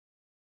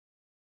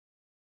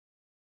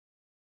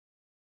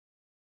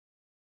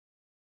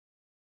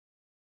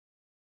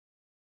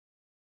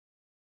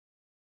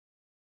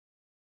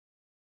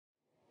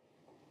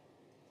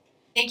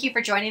Thank you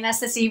for joining us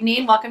this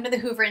evening. Welcome to the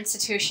Hoover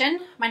Institution.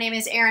 My name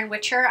is Erin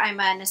Witcher. I'm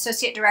an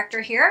associate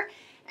director here,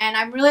 and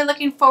I'm really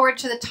looking forward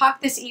to the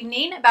talk this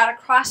evening about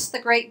Across the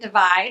Great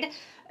Divide,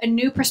 a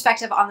new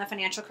perspective on the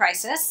financial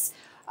crisis,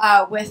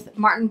 with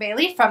Martin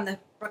Bailey from the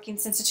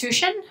Brookings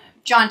Institution,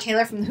 John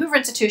Taylor from the Hoover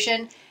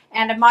Institution,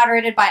 and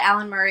moderated by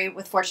Alan Murray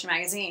with Fortune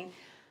Magazine.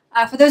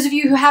 For those of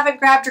you who haven't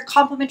grabbed your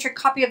complimentary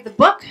copy of the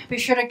book, be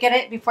sure to get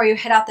it before you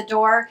head out the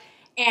door.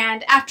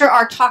 And after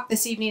our talk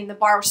this evening, the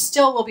bar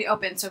still will be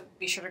open, so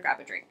be sure to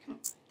grab a drink.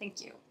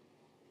 Thank you.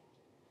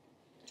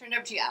 Turn it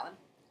over to you, Alan.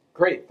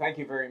 Great, thank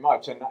you very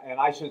much. And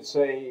I should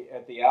say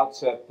at the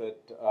outset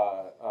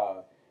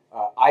that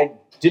I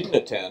didn't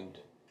attend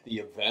the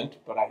event,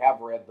 but I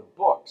have read the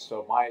book.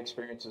 So my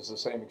experience is the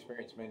same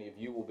experience many of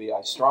you will be.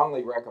 I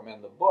strongly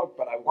recommend the book,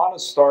 but I want to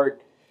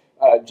start,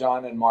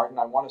 John and Martin,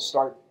 I want to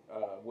start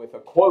with a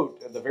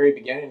quote at the very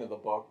beginning of the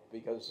book,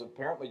 because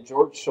apparently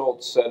George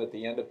Shultz said at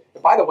the end of,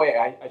 by the way,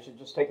 I should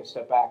just take a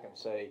step back and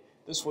say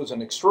this was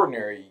an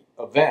extraordinary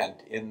event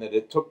in that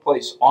it took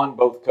place on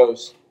both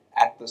coasts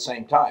at the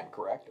same time,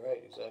 correct?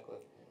 Right, exactly.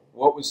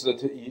 What was the,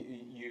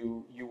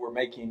 you were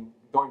making,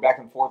 going back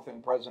and forth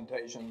in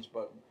presentations,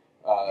 but...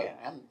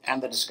 yeah,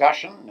 and the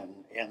discussion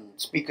and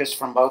speakers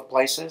from both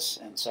places,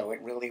 and so it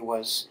really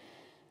was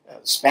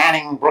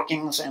spanning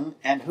Brookings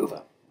and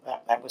Hoover.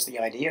 That was the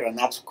idea, and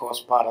that's, of course,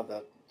 part of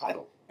the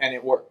title. And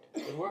it worked.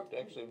 It worked,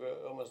 actually.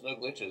 Almost no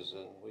glitches,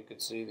 and we could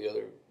see the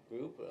other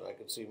group, and I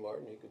could see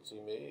Martin, he could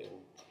see me, and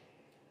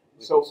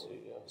we could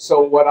see, yeah.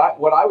 So what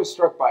I was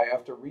struck by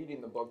after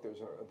reading the book,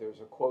 there's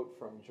a quote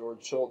from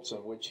George Shultz in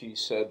which he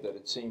said that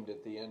it seemed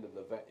at the end of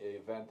the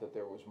event that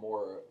there was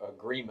more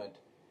agreement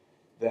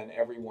than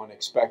everyone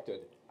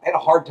expected. I had a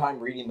hard time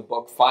reading the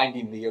book,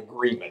 finding the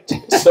agreement.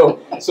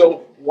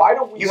 So why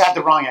don't we... You had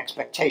the wrong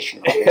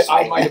expectation, obviously.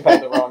 I might have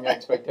had the wrong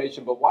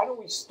expectation, but why don't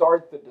we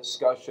start the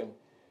discussion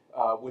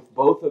with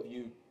both of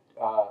you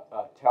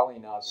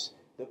telling us,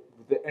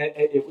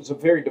 it was a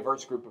very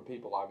diverse group of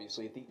people,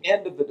 obviously. At the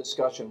end of the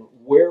discussion,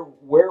 where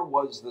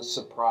was the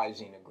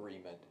surprising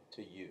agreement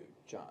to you,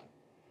 John?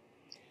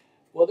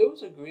 Well, there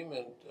was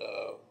agreement,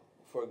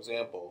 for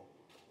example,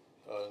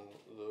 on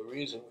the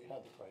reason we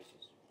had the crisis.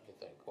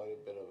 I think quite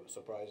a bit of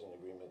surprising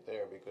agreement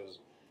there because,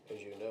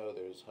 as you know,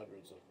 there's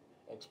hundreds of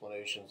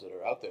explanations that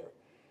are out there.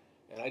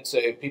 And I'd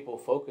say people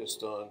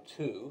focused on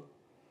two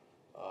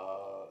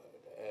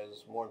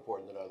as more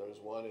important than others.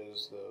 One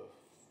is the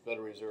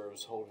Federal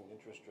Reserve's holding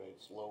interest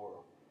rates lower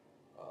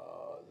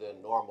than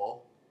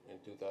normal in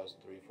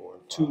 2003, 4,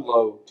 and 5. Too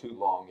low, too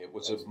long. It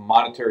was a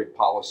monetary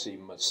policy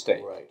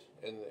mistake. Right.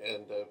 And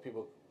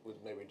people would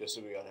maybe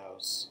disagree on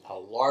how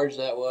large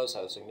that was,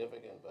 how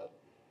significant, but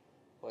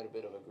quite a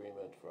bit of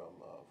agreement from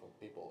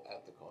people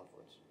at the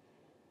conference.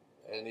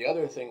 And the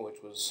other thing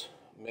which was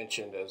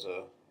mentioned as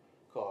a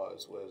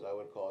cause was, I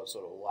would call it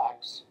sort of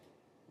lax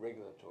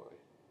regulatory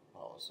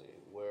policy,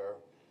 where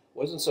it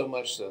wasn't so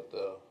much that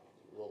the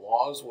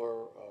laws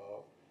were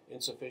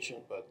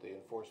insufficient, but the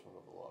enforcement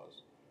of the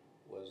laws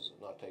was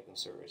not taken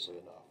seriously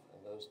enough.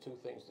 And those two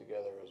things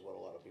together is what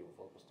a lot of people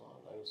focused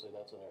on. I would say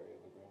that's an area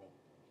of agreement.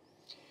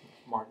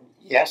 Martin?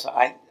 Yes,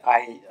 I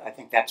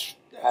think that's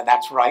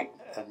right,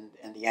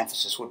 and the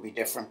emphasis would be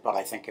different, but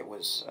I think it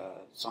was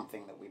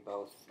something that we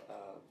both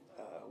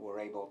were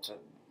able to,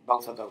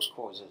 both of those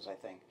causes, I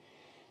think.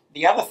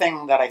 The other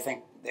thing that I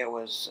think there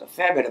was a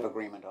fair bit of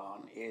agreement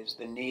on is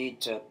the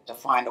need to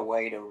find a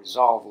way to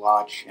resolve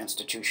large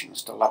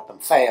institutions, to let them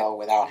fail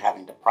without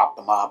having to prop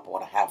them up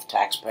or to have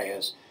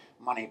taxpayers'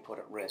 money put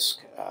at risk.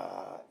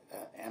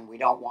 And we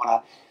don't want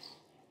to,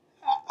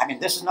 I mean,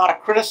 this is not a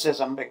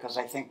criticism because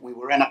I think we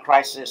were in a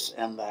crisis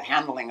and the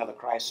handling of the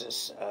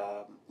crisis,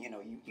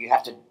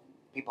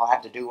 people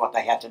have to do what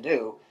they had to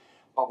do,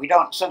 but we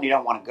certainly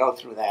don't want to go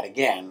through that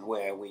again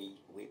where we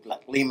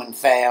let Lehman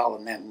fail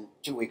and then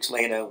 2 weeks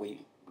later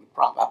we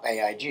prop up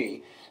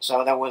AIG.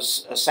 So there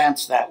was a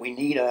sense that we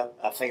need a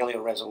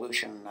failure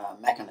resolution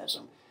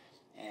mechanism.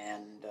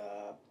 And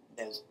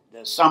there's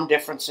some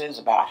differences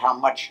about how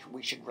much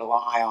we should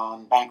rely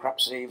on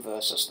bankruptcy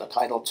versus the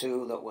Title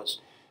II that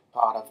was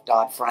part of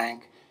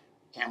Dodd-Frank.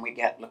 Can we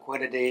get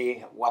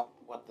liquidity? What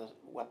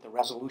the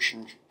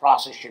resolution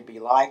process should be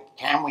like?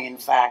 Can we in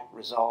fact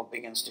resolve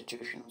big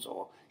institutions,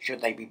 or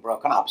should they be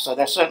broken up? So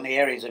there's certainly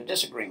areas of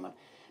disagreement,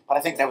 but I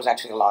think there was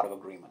actually a lot of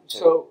agreement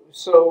too.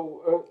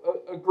 So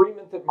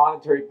agreement that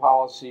monetary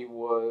policy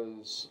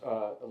was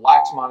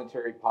lax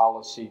monetary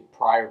policy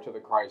prior to the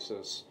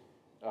crisis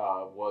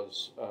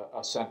was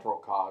a central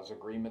cause.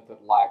 Agreement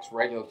that lax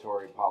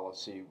regulatory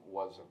policy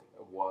was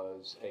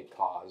a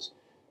cause.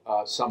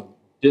 Some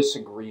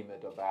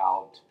disagreement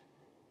about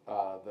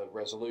the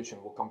resolution.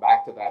 We'll come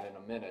back to that in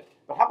a minute.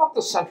 But how about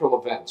the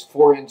central events?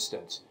 For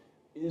instance,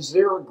 is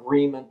there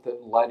agreement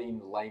that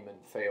letting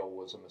Lehman fail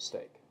was a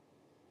mistake?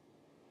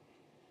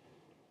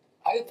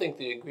 I think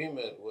the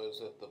agreement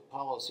was that the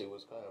policy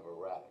was kind of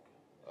erratic.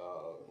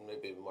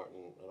 Maybe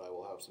Martin and I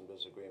will have some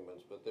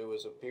disagreements, but there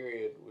was a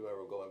period, we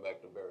remember going back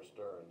to Bear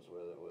Stearns,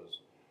 where there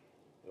was,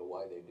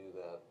 why they do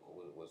that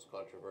was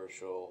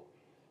controversial.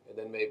 and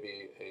then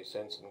maybe a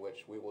sense in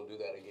which we will do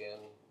that again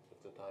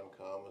if the time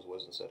comes. It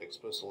wasn't said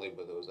explicitly,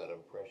 but there was that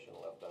impression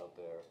left out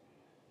there.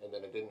 And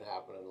then it didn't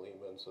happen in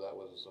Lehman, so that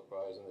was a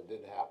surprise, and it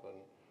did happen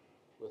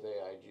with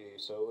AIG.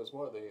 So it was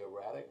more the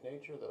erratic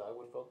nature that I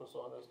would focus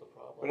on as the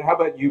problem. But how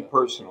about you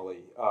personally,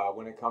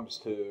 when it comes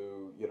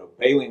to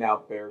bailing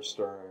out Bear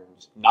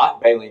Stearns,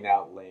 not bailing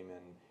out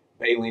Lehman,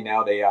 bailing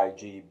out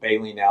AIG,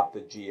 bailing out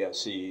the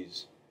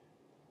GSEs?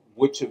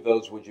 Which of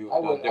those would you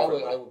have done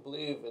differently? I would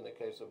believe in the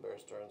case of Bear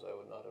Stearns, I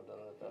would not have done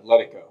it at that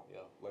Let it go.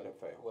 Yeah. Let it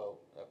fail. Well,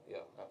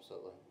 yeah,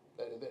 absolutely.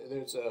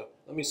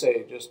 Let me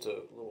say just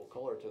a little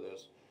color to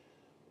this.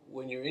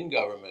 When you're in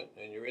government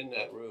and you're in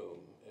that room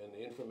and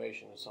the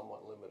information is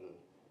somewhat limited,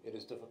 it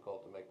is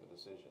difficult to make the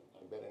decision.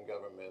 I've been in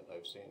government.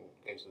 I've seen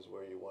cases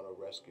where you want to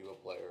rescue a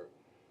player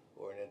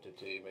or an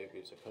entity. Maybe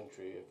it's a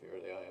country if you're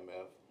the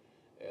IMF.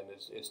 And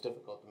it's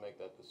difficult to make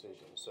that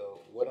decision.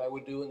 So what I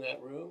would do in that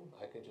room,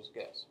 I could just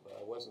guess, but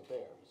I wasn't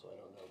there, so I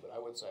don't know. But I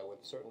would say I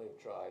would certainly have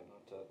tried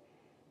not to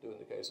do in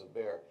the case of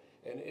Bear.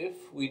 And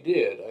if we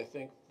did, I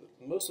think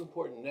the most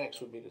important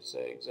next would be to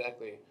say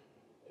exactly,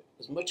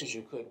 as much as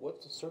you could,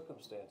 what's the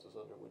circumstances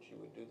under which you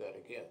would do that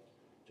again?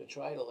 To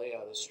try to lay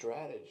out a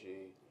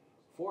strategy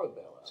for a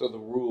bailout. So the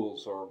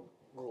rules are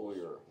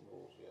clear.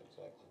 Rules, yeah,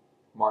 exactly.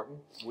 Martin,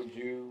 would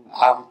you?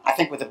 I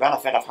think with the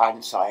benefit of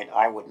hindsight,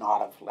 I would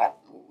not have let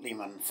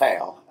Lehman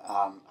fail.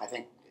 I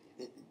think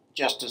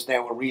just as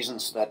there were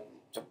reasons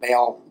to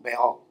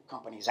bail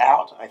companies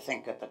out, I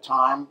think at the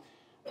time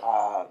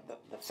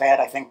the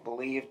Fed, I think,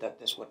 believed that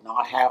this would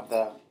not have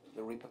the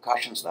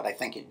repercussions that I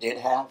think it did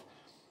have.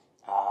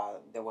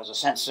 There was a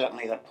sense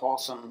certainly that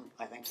Paulson,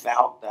 I think,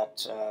 felt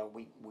that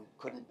we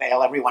couldn't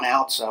bail everyone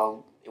out,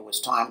 so it was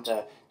time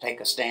to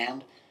take a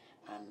stand.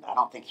 And I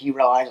don't think he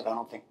realized it. I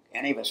don't think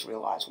any of us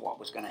realized what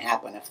was going to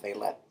happen if they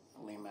let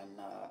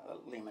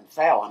Lehman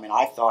fail. I mean,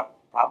 I thought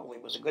probably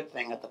it was a good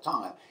thing at the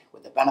time.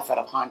 With the benefit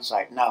of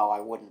hindsight, no, I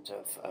wouldn't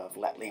have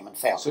let Lehman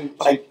fail.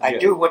 But I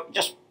do,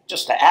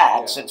 just to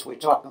add, since we're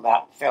talking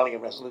about failure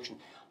resolution,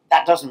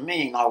 that doesn't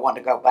mean I want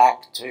to go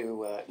back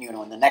to,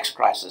 in the next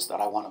crisis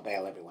that I want to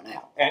bail everyone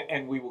out.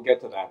 And we will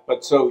get to that.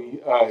 But so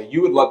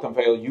you would let them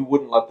fail, you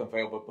wouldn't let them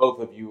fail, but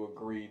both of you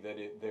agree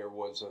that there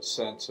was a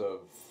sense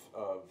of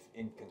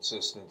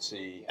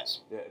inconsistency, yes.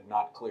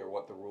 Not clear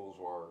what the rules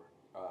were.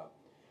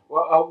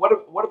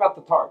 What about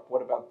the TARP?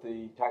 What about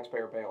the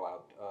taxpayer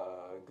bailout?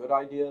 Good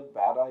idea,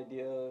 bad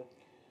idea?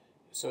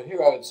 So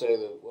here I would say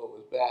that what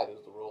was bad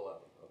is the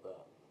rollout of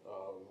that.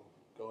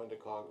 Going to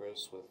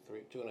Congress with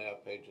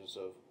 2.5 pages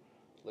of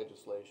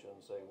legislation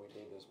saying we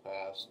need this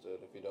passed, and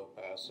if you don't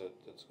pass it,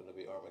 it's going to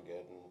be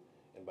Armageddon.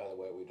 And by the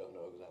way, we don't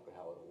know exactly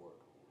how it'll work.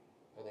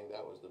 I think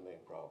that was the main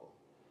problem.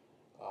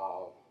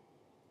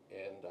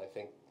 And I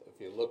think if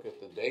you look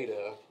at the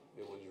data,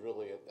 it was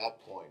really at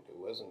that point, it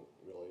wasn't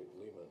really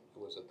Lehman,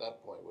 it was at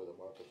that point where the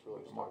markets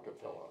really started to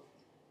fell off.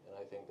 And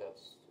I think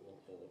that's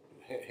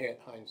in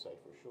hindsight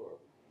for sure.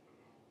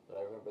 But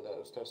I remember that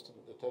was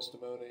the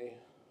testimony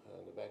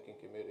and the banking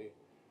committee,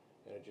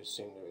 and it just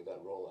seemed to me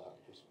that rollout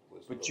was.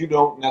 But you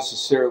don't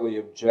necessarily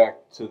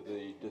object to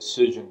the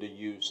decision to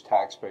use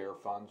taxpayer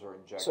funds or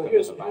inject them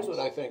into the banks? So here's what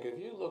I think. If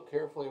you look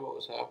carefully at what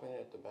was happening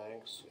at the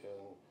banks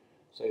in,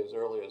 say, as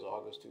early as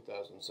August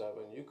 2007,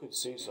 you could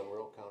see some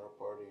real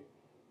counterparty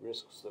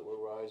risks that were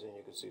rising.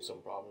 You could see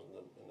some problems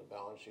in the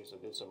balance sheets.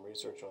 I did some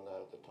research on that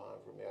at the time.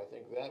 For me, I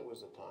think that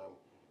was the time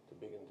to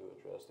begin to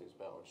address these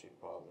balance sheet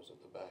problems at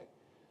the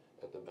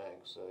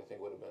banks. I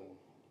think would have been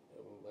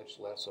much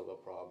less of a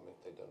problem if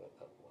they'd done it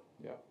at that point.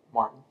 Yeah,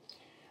 Martin.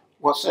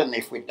 Well, certainly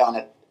if we'd done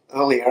it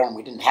earlier and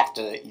we didn't have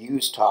to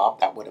use TARP,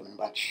 that would have been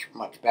much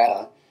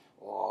better.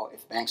 Or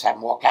if banks had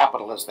more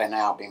capital, as they're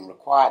now being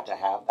required to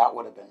have, that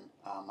would have been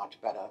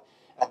much better.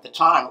 At the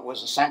time, it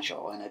was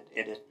essential, and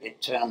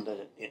it turned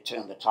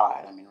the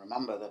tide. I mean,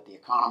 remember that the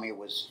economy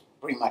was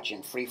pretty much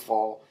in free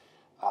fall.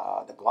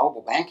 The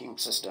global banking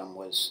system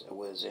was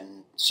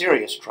in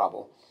serious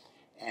trouble,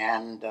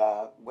 and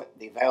with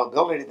the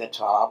availability of the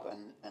TARP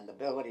and the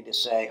ability to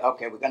say,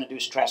 okay, we're going to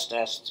do stress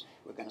tests.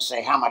 We're going to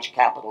say how much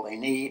capital they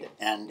need,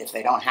 and if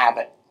they don't have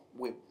it,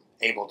 we're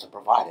able to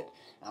provide it.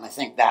 And I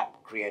think that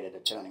created a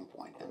turning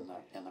point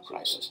in the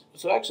crisis.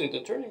 So actually,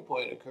 the turning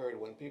point occurred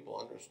when people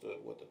understood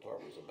what the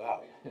TARP was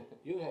about.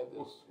 You had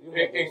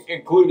this,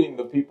 including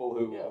the people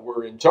who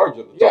were in charge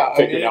of the TARP,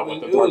 figured out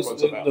what the TARP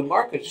was about. The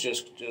markets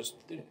just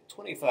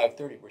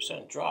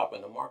 25-30% drop,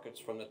 and the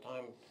markets from the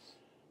time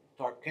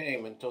TARP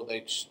came until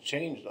they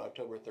changed on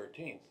October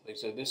 13th. They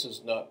said this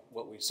is not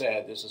what we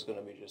said. This is going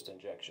to be just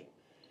injection.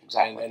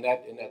 Exactly. And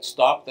that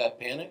stopped that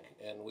panic,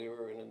 and we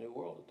were in a new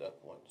world at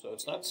that point. So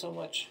it's not so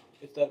much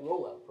it's that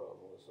rollout problem.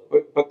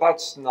 But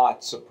that's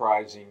not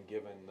surprising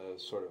given the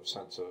sort of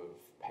sense of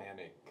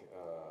panic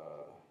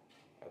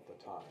at the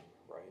time,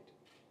 right?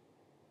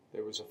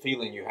 There was a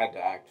feeling you had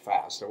to act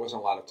fast. There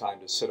wasn't a lot of time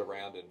to sit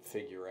around and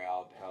figure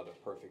out how to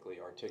perfectly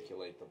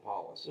articulate the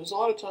policy. There's a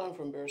lot of time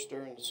from Bear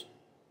Stearns.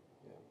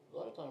 Yeah. A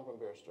lot of time from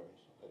Bear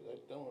Stearns.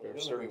 Bear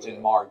Stearns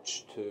in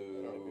March to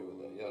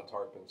the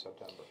TARP in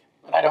September.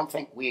 But I don't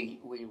think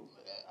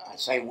I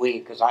say we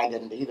because I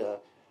didn't either,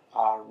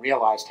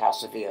 realized how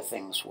severe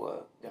things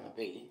were going to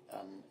be,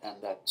 and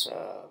that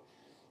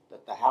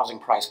that the housing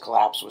price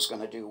collapse was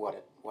going to do what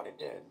it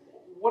did.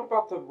 What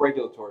about the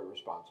regulatory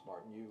response,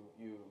 Martin?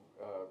 You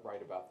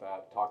write about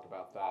that, talked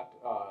about that.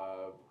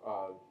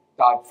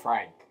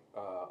 Dodd-Frank,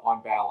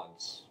 on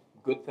balance,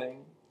 good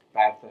thing,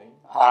 bad thing?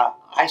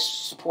 I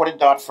supported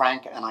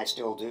Dodd-Frank, and I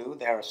still do.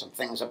 There are some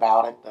things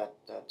about it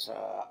that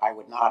I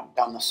would not have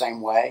done the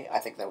same way. I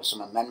think there were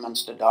some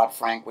amendments to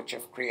Dodd-Frank which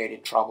have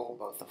created trouble,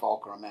 both the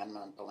Volcker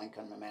Amendment, the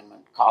Lincoln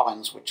Amendment,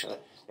 Collins, which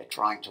they're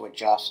trying to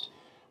adjust.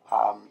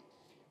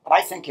 But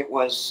I think it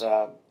was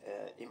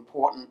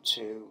important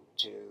to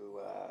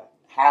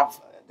have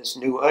this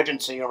new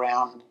urgency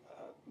around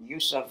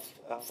use of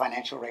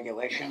financial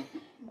regulation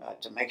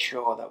to make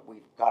sure that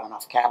we've got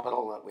enough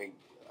capital, that we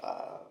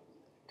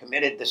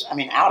committed this. I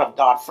mean, out of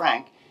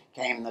Dodd-Frank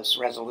came this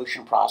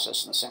resolution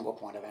process and the single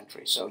point of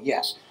entry. So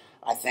yes,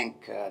 I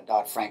think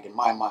Dodd-Frank, in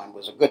my mind,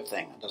 was a good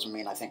thing. It doesn't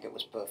mean I think it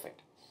was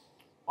perfect.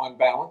 On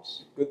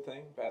balance, good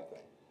thing, bad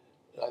thing?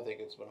 I think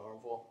it's been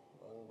harmful.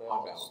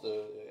 On balance.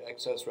 The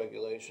excess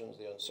regulations,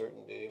 the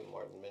uncertainty,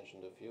 Martin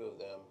mentioned a few of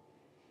them.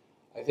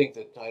 I think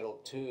that Title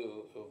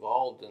II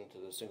evolved into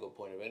the single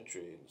point of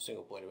entry. The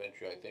single point of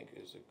entry, I think,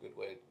 is a good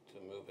way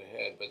to move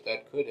ahead, but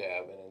that could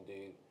have, and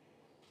indeed,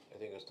 I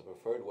think it's the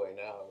preferred way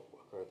now,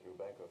 occur through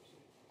bankruptcy.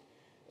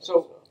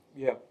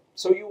 Yeah.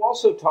 So you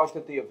also talked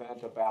at the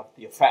event about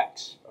the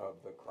effects of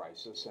the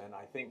crisis, and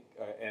I think,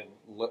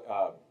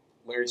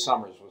 Larry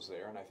Summers was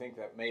there, and I think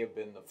that may have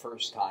been the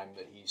first time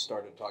that he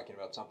started talking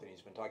about something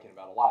he's been talking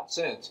about a lot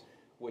since,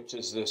 which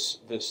is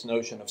this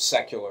notion of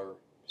secular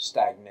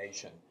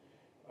stagnation.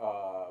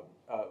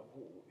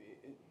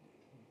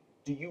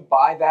 Do you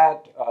buy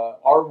that?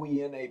 Are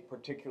we in a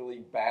particularly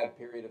bad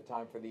period of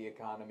time for the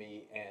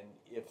economy, and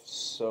if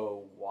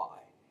so, why?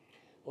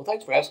 Well,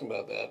 thanks for asking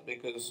about that,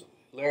 because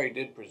Larry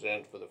did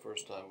present for the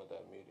first time at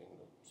that meeting,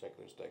 the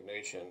secular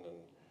stagnation, and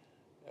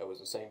that was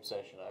the same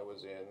session I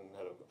was in, and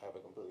have a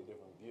completely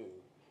different view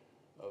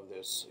of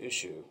this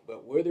issue.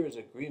 But where there is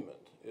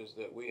agreement is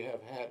that we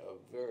have had a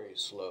very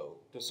slow,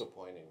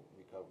 disappointing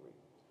recovery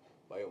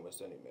by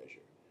almost any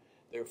measure.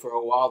 For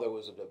a while, there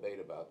was a debate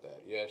about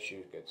that. Yes,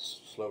 you get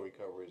slow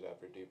recoveries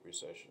after deep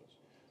recessions,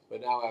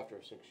 but now after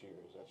 6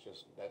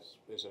 years,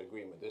 there's an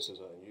agreement. This is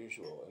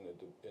unusual,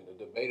 and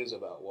the debate is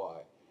about why.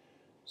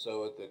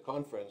 So at the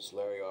conference,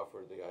 Larry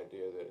offered the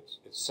idea that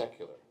it's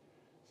secular.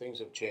 Things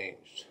have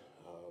changed.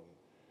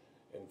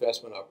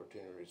 Investment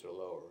opportunities are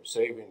lower.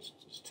 Savings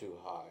is too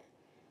high,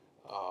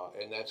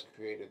 and that's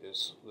created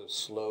this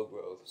slow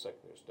growth,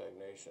 secular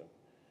stagnation.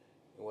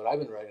 And what I've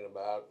been writing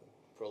about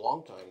for a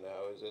long time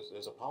now is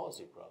there's a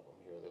policy problem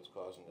here that's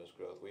causing this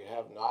growth. We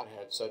have not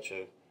had such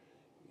a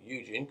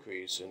huge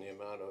increase in the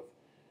amount of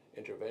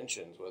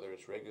interventions, whether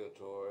it's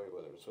regulatory,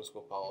 whether it's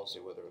fiscal policy,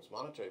 whether it's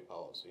monetary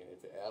policy. And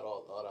if you add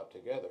all that up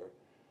together,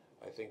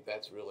 I think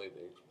that's really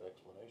the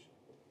explanation.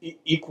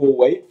 Equal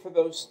weight for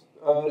those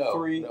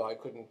three? No, I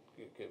couldn't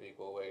give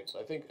equal weights.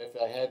 I think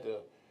if I had to,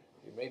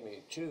 you made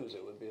me choose,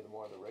 it would be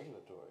more of the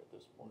regulatory at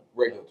this point.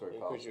 Regulatory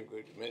policy.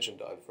 Because you mentioned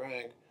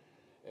Dodd-Frank,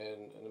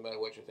 and no matter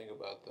what you think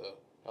about the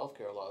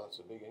healthcare law, that's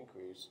a big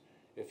increase.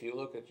 If you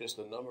look at just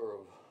the number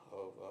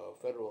of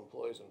federal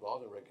employees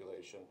involved in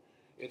regulation,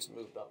 it's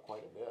moved up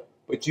quite a bit.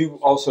 But you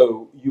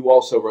also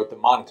wrote the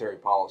monetary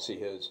policy.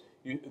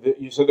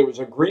 You said there was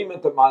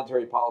agreement that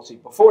monetary policy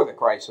before the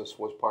crisis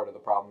was part of the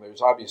problem.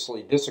 There's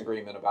obviously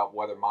disagreement about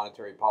whether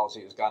monetary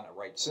policy has gotten it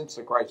right since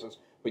the crisis,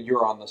 but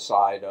you're on the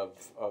side of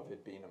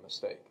it being a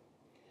mistake.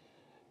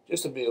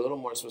 Just to be a little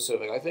more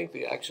specific, I think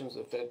the actions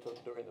the Fed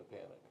took during the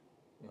panic,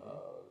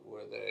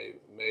 where they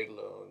made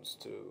loans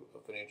to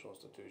financial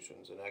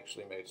institutions and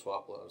actually made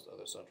swap loans to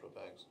other central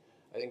banks,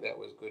 I think that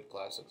was good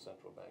classic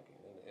central banking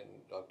in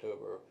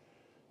October,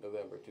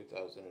 November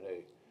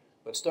 2008.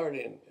 But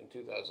starting in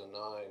 2009,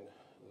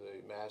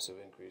 the massive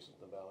increases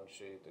in the balance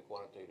sheet, the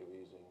quantitative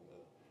easing,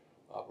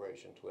 the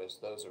Operation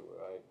Twist, those are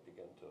where I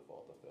begin to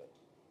fault the Fed.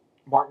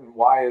 Martin,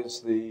 why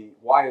has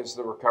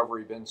the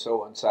recovery been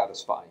so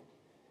unsatisfying?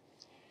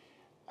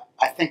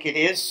 I think it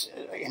is,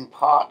 in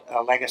part,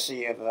 a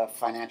legacy of a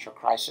financial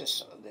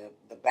crisis.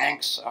 The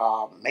banks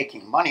are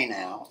making money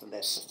now, and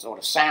they're sort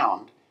of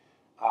sound,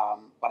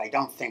 but I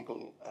don't think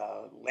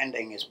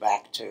lending is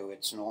back to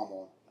its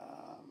normal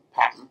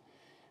pattern.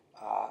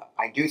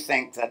 I do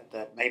think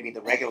that maybe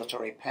the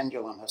regulatory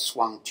pendulum has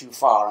swung too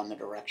far in the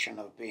direction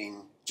of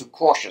being too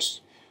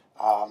cautious,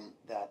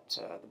 that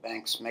the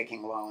banks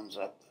making loans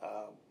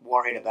are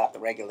worried about the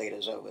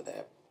regulators over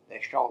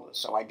their shoulders.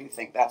 So I do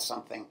think that's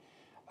something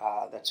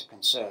that's a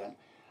concern.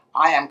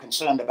 I am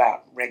concerned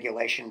about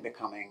regulation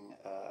becoming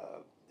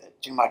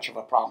too much of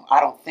a problem. I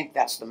don't think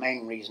that's the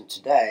main reason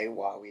today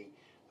why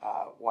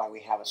we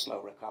have a slow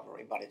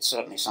recovery, but it's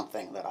certainly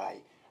something that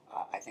I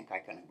think I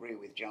can agree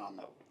with John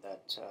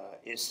that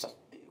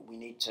we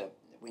need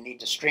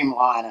to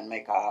streamline and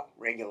make our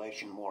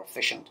regulation more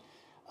efficient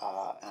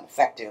and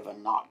effective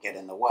and not get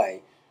in the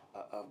way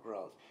of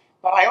growth.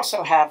 But I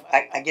also have,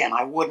 again,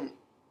 I wouldn't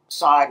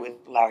side with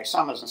Larry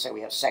Summers and say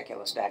we have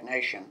secular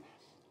stagnation.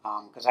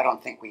 because I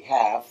don't think we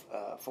have.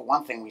 For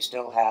one thing, we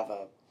still have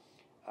a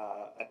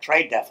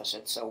trade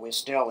deficit, so we're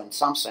still, in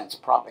some sense,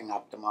 propping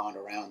up demand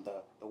around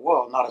the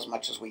world, not as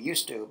much as we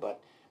used to, but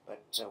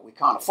we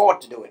can't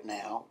afford to do it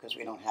now because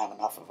we don't have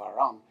enough of our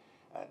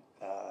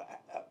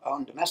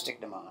own domestic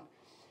demand.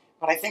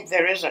 But I think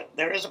there is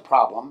a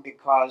problem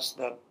because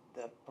the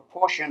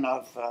proportion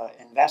of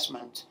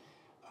investment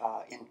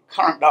in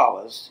current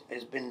dollars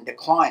has been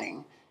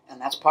declining, and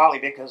that's partly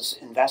because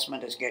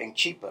investment is getting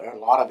cheaper. A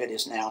lot of it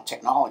is now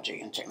technology,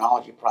 and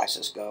technology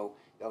prices go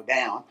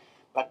down.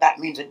 But that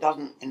means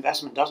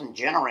investment doesn't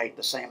generate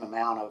the same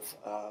amount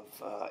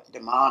of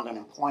demand and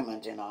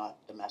employment in our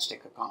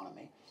domestic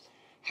economy.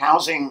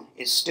 Housing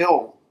is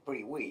still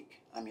pretty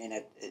weak. I mean,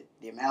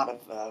 the amount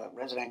of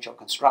residential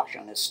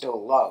construction is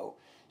still low.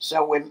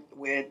 So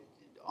we're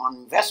on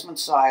the investment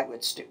side,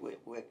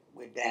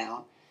 we're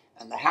down.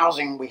 And the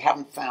housing, we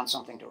haven't found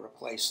something to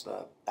replace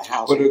the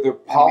housing. But are there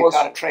and we've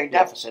got a trade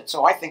deficit.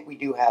 So I think we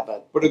do have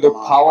a But are there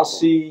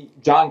policy,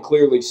 problem. John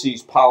clearly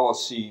sees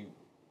policy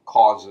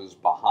causes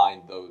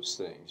behind those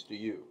things. Do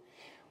you?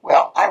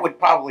 Well, I would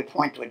probably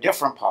point to a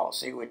different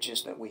policy, which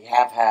is that we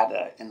have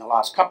had, in the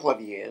last couple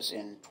of years,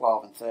 in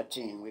 12 and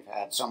 13, we've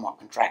had somewhat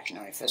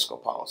contractionary fiscal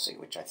policy,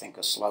 which I think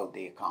has slowed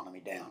the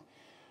economy down.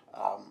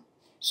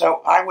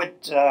 So I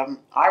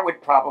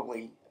would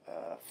probably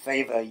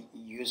favor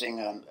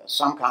using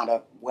some kind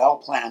of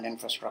well-planned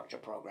infrastructure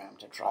program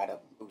to try to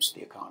boost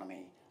the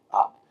economy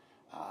up.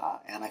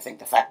 And I think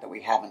the fact that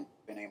we haven't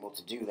been able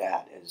to do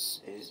that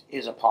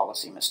is a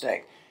policy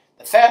mistake.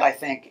 The Fed, I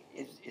think,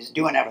 is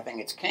doing everything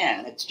it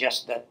can. It's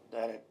just that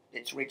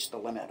it's reached the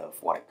limit of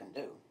what it can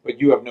do. But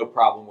you have no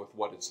problem with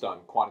what it's done,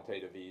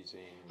 quantitative easing?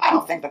 I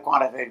don't think the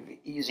quantitative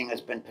easing has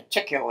been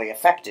particularly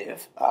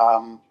effective,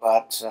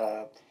 but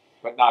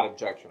not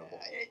objectionable.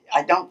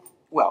 I don't.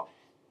 Well,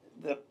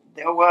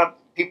 there were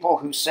people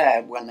who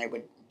said when they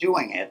were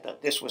doing it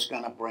that this was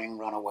going to bring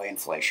runaway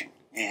inflation,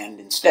 and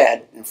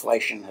instead,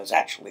 inflation has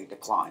actually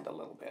declined a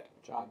little bit.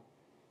 John,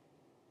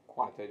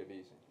 quantitative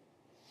easing.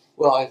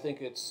 Well, I don't think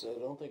it's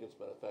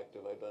been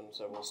effective. I've done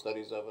several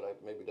studies of it. I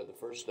maybe did the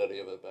first study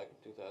of it back in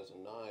 2009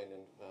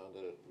 and found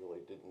that it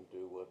really didn't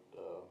do what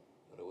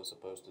it was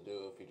supposed to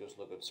do. If you just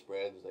look at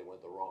spreads, they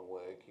went the wrong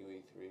way.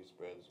 QE3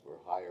 spreads were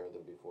higher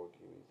than before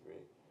QE3.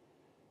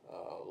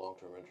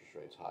 Long-term interest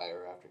rates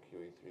higher after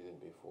QE3 than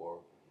before.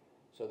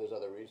 So there's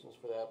other reasons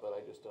for that, but I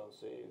just don't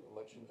see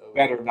much.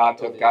 Better not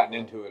to have gotten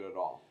into it at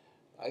all.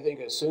 I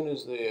think as soon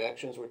as the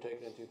actions were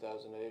taken in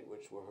 2008,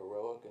 which were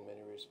heroic in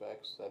many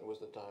respects, that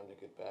was the time to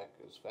get back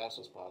as fast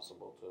as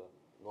possible to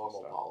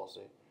normal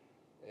policy.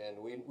 And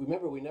we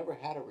remember we never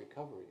had a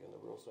recovery in the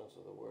real sense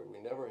of the word.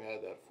 We never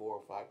had that 4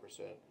 or 5%,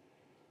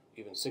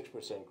 even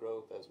 6%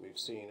 growth as we've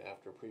seen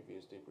after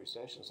previous deep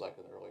recessions like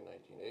in the early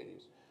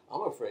 1980s.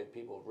 I'm afraid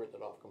people have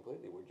written it off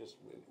completely.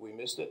 We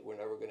missed it. We're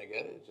never going to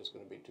get it. It's just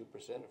going to be 2%.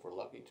 If we're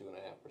lucky,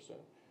 2.5%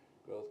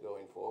 growth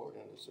going forward.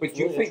 And but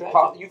you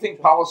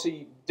think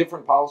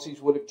different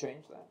policies would have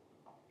changed that?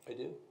 I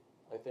do.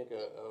 I think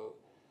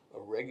a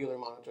regular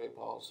monetary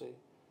policy,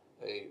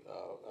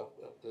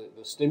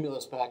 the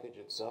stimulus package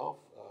itself,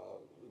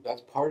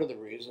 that's part of the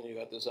reason you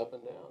got this up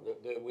and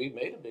down. We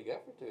made a big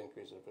effort to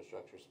increase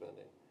infrastructure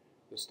spending.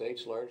 The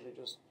states largely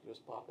just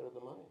pocketed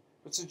the money.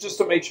 But so just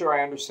to make sure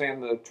I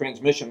understand the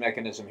transmission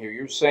mechanism here,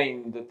 you're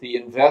saying that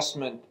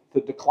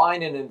the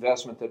decline in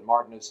investment that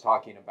Martin is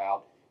talking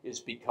about is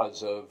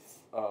because of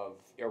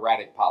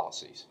erratic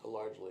policies.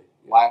 Largely.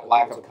 Yeah.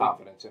 Lack of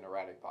confidence in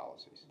erratic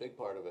policies. Big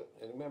part of it.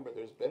 And remember,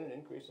 there's been an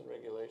increase in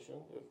regulation.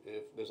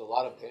 If there's a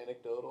lot of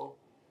anecdotal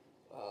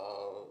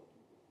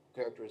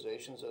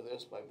characterizations of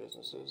this by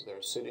businesses,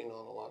 they're sitting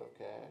on a lot of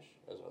cash,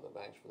 as are the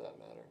banks for that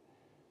matter.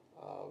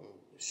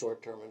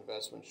 Short-term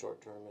investment,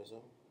 short-termism.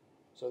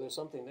 So there's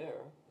something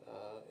there,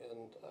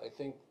 and I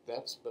think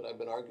but I've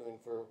been arguing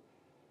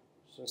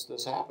since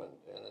this happened,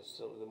 and it's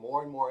still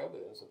more and more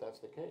evidence that that's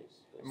the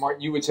case.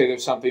 Martin, you would say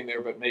there's something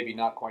there, but maybe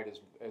not quite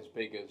as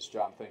big as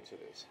John thinks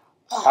it is.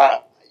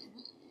 I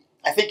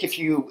think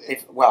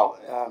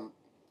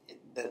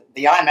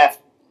the IMF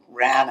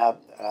ran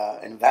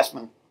an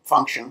investment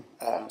function,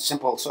 a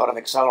simple sort of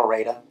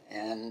accelerator,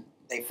 and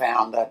they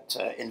found that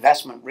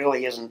investment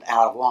really isn't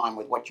out of line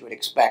with what you would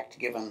expect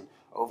given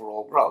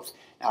overall growth.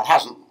 Now, it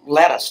hasn't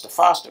led us to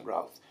faster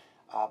growth,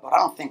 but I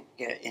don't think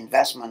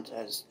investment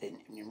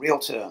in real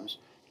terms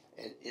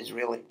has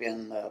really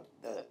been the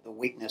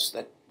weakness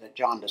that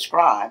John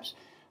describes.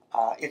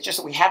 It's just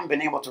that we haven't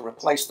been able to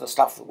replace the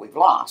stuff that we've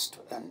lost,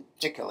 and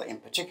in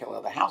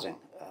particular the housing.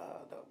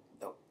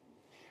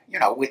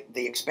 With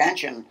the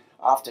expansion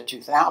after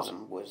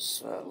 2000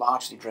 was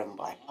largely driven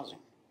by housing.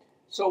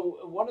 So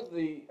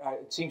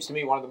it seems to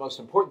me one of the most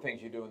important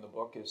things you do in the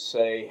book is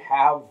say,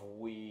 have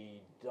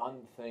we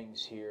done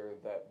things here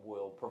that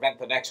will prevent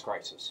the next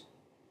crisis?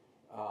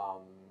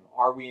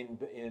 Are we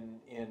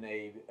in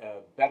a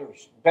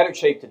better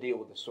shape to deal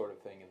with this sort of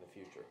thing in the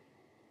future?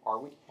 Are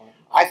we?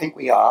 I think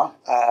we are.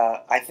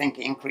 I think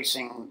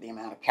increasing the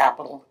amount of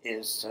capital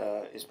is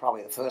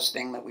probably the first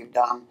thing that we've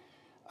done.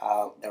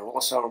 There are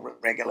also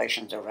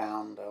regulations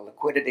around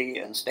liquidity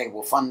and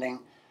stable funding,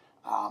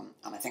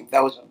 and I think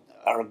those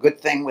are a good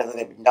thing. Whether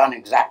they've been done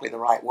exactly the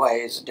right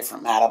way is a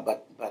different matter,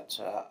 but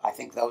I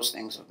think those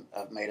things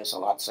have made us a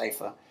lot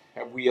safer.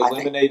 Have we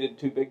eliminated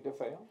too big to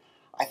fail?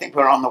 I think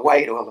we're on the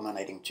way to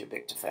eliminating too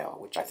big to fail,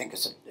 which I think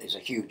is a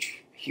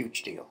huge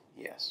deal.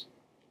 Yes.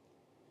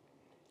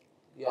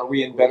 Yeah, are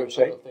we in better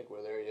shape? I don't think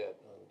we're there yet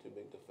on too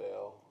big to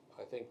fail.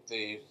 I think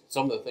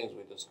some of the things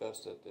we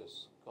discussed at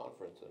this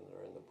conference and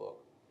are in the book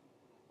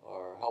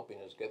are helping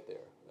us get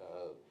there.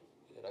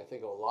 And I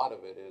think a lot of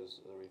it is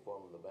the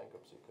reform of the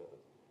bankruptcy code.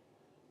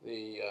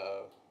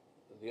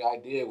 The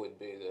idea would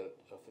be that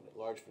a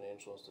large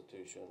financial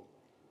institution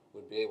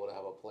would be able to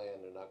have a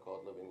plan, they're not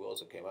called living wills,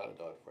 that came out of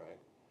Dodd-Frank,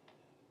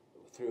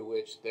 through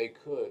which they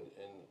could,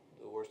 in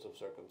the worst of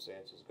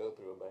circumstances, go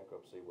through a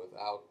bankruptcy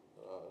without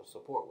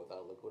support,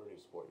 without liquidity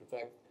support. In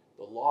fact,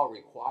 the law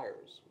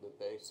requires that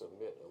they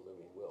submit a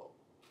living will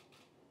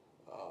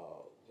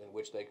in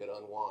which they could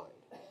unwind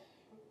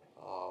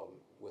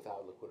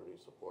without liquidity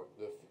support.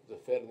 The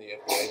Fed and the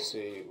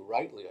FDIC,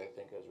 rightly, I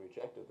think, has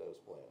rejected those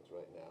plans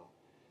right now,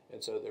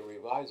 and so they're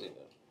revising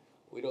them.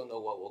 We don't know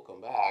what will come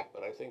back,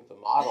 but I think the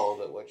model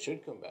that what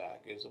should come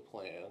back is a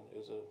plan,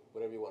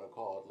 whatever you want to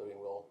call it, living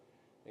will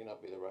may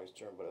not be the right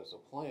term, but as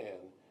a plan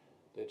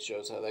that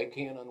shows how they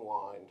can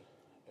unwind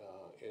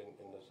in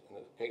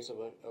the case of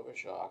a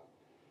shock.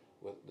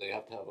 They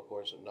have to have, of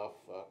course, enough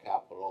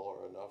capital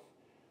or enough,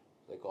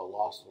 they call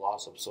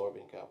loss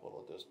absorbing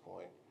capital at this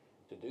point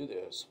to do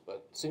this.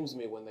 But it seems to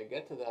me when they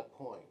get to that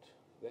point,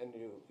 then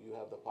you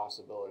have the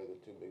possibility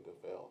that too big to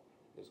fail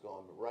is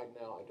gone. But right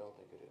now, I don't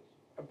think it is.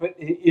 But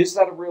is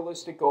that a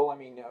realistic goal? I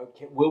mean,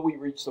 will we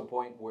reach the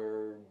point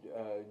where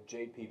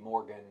J.P.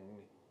 Morgan,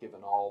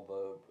 given all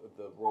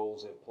the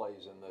roles it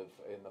plays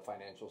in the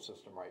financial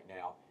system right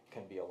now,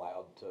 can be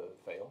allowed to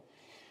fail?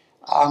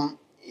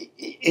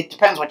 It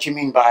depends what you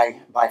mean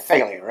by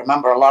failure.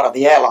 Remember, a lot of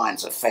the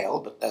airlines have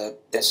failed, but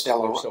they're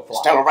still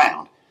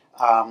around.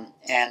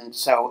 And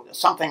so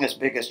something as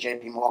big as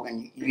J.P.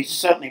 Morgan, you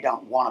certainly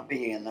don't want to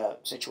be in the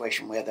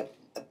situation where the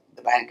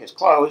bank is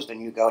closed and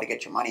you go to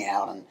get your money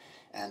out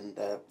and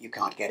you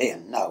can't get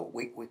in. No,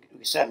 we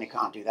certainly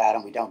can't do that,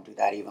 and we don't do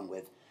that even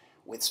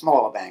with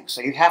smaller banks.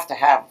 So you have to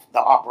have the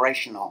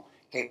operational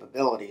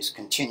capabilities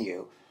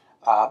continue.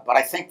 But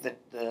I think that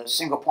the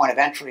single point of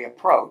entry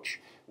approach,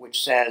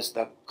 which says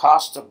the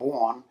costs are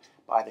borne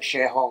by the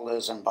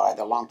shareholders and by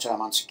the long-term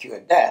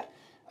unsecured debt,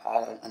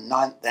 and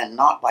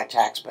not by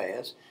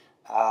taxpayers,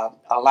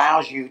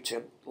 allows you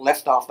to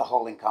lift off the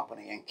holding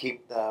company and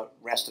keep the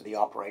rest of the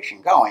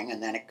operation going,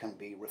 and then it can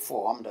be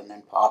reformed, and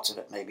then parts of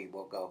it maybe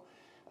will go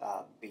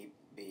be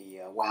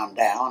wound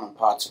down, and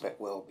parts of it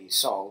will be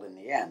sold in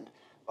the end.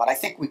 But I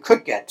think we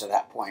could get to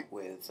that point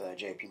with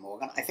J.P.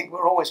 Morgan. I think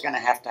we're always going to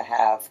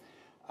have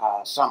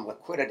some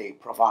liquidity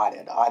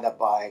provided either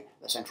by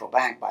the central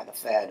bank, by the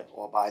Fed,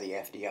 or by the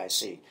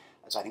FDIC.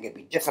 As I think it'd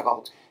be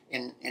difficult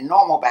in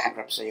normal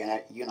bankruptcy,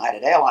 and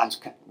United Airlines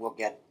will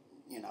get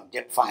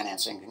DIP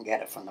financing, can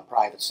get it from the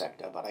private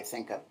sector. But I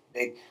think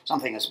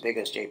something as big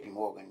as J.P.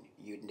 Morgan,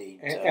 you'd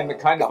need. And the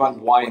kind of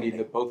unwinding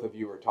that both of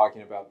you are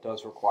talking about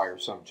does require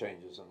some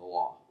changes in the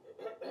law.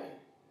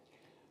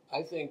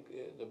 I think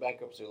the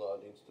bankruptcy law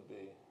needs to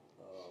be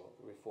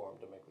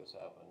reformed to make this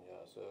happen.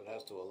 Yeah, so it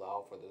has to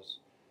allow for this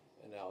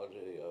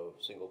analogy of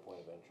single point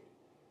of entry,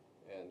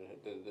 and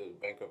the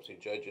bankruptcy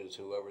judges,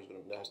 whoever's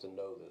has to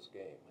know this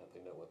game, have to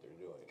know what they're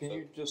doing. Can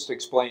you just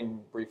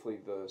explain briefly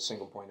the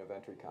single point of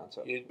entry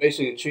concept? You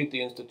basically treat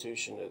the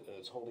institution at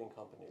its holding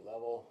company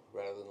level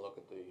rather than look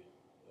at the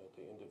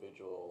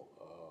individual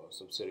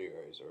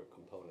subsidiaries or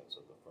components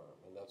of the firm,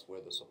 and that's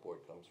where the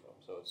support comes from.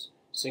 So it's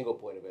single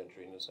point of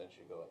entry, in a sense,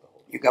 you go at the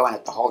holding. You go in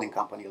at the holding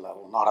company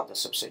level, not at the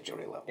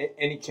subsidiary level.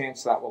 Any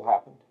chance that will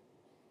happen?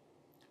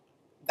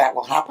 That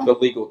will happen? The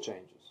legal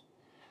changes.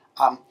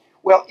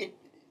 Well,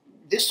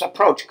 this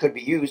approach could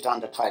be used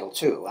under Title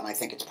II, and I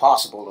think it's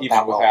possible that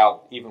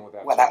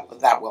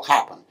that will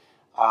happen.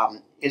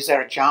 Is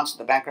there a chance that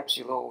the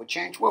bankruptcy law would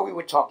change? Well, we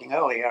were talking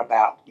earlier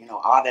about,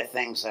 are there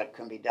things that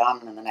can be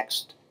done in the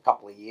next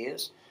couple of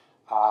years,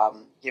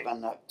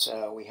 given that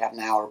we have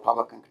now a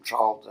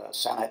Republican-controlled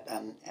Senate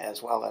and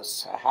as well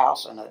as a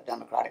House and a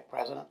Democratic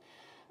president.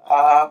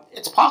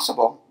 It's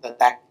possible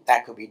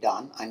that could be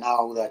done. I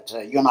know that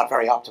you're not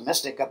very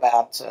optimistic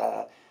about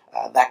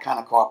that kind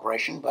of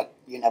cooperation, but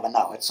you never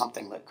know. It's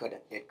something that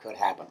could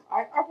happen.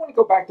 I want to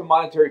go back to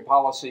monetary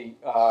policy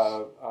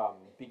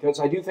because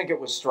I do think it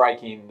was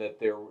striking that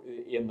there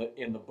in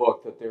the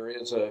book that there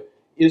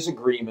is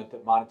agreement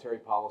that monetary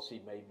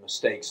policy made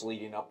mistakes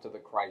leading up to the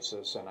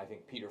crisis, and I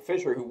think Peter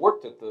Fisher, who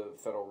worked at the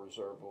Federal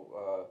Reserve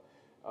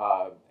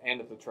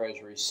and at the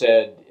Treasury,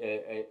 said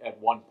at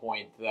one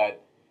point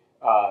that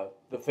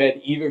the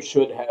Fed either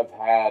should have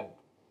had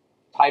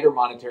tighter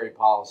monetary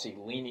policy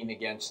leaning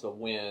against the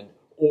wind,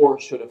 or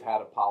should have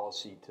had a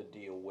policy to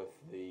deal with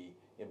the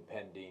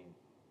impending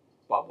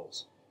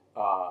bubbles.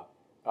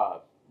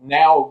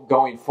 Now,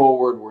 going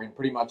forward, we're in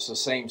pretty much the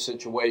same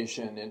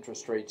situation,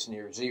 interest rates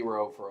near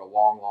zero for a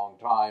long, long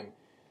time.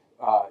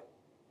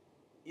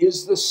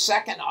 is the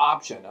second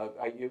option,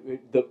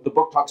 the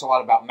book talks a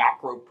lot about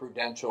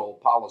macroprudential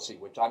policy,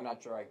 which I'm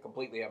not sure I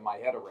completely have my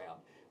head around,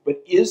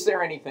 but is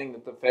there anything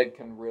that the Fed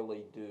can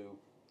really do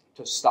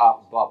to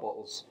stop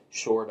bubbles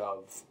short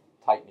of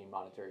tightening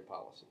monetary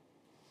policy?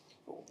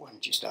 Why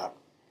don't you start?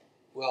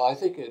 Well, I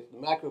think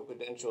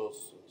macroprudential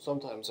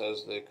sometimes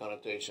has the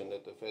connotation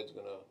that the Fed's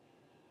going to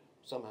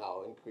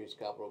somehow increase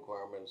capital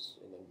requirements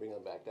and then bring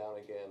them back down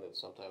again.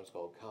 It's sometimes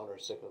called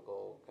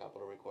counter-cyclical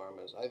capital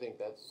requirements. I think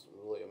that's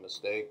really a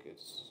mistake.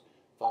 It's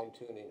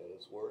fine-tuning at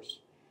its worst.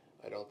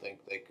 I don't think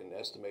they can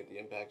estimate the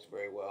impacts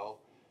very well.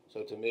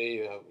 So to me,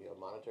 you have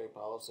monetary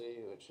policy,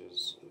 which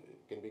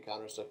can be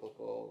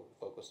counter-cyclical,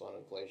 focused on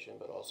inflation,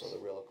 but also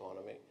the real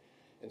economy.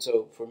 And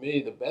so for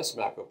me, the best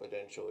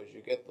macroprudential is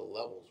you get the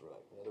levels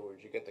right. In other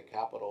words, you get the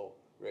capital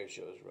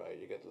ratios right,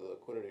 you get the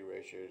liquidity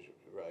ratios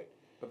right.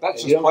 But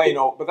that's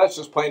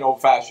just plain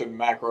old-fashioned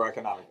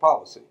macroeconomic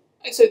policy.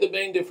 I'd say the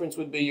main difference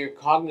would be you're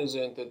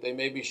cognizant that they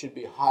maybe should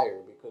be higher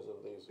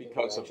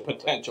because of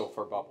potential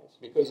for bubbles.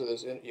 Because of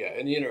this, and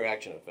the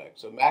interaction effect.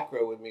 So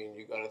macro would mean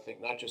you got to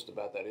think not just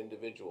about that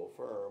individual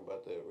firm,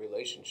 but the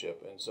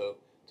relationship. And so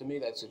to me,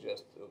 that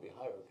suggests there will be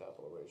higher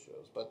capital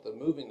ratios. But the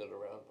moving it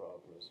around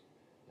problem is,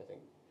 I think,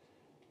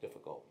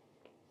 difficult.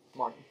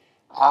 Martin?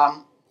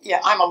 Yeah,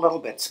 I'm a little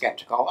bit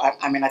skeptical.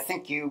 I mean, I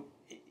think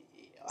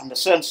under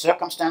certain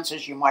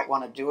circumstances, you might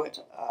want to do it.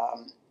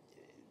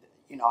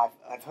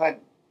 I've heard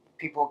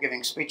people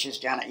giving speeches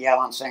down at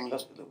Yale saying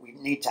that we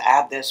need to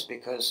add this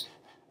because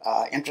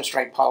interest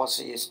rate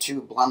policy is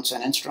too blunt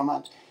an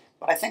instrument.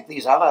 But I think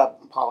these other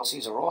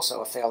policies are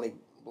also a fairly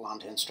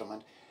blunt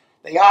instrument.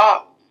 They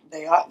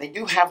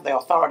do have the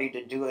authority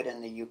to do it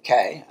in the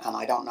UK, and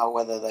I don't know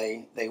whether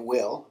they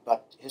will.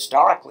 But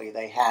historically,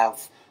 they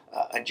have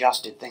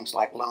adjusted things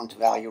like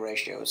loan-to-value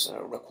ratios,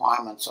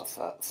 requirements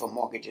for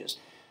mortgages.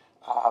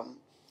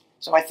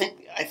 So I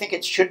think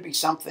it should be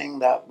something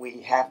that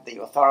we have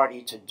the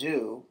authority to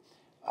do,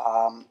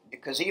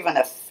 because even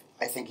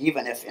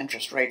if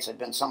interest rates had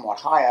been somewhat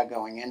higher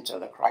going into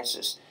the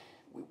crisis,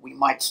 we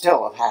might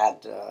still have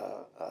had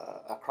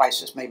a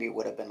crisis. Maybe it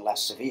would have been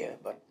less severe,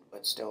 but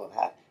still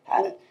have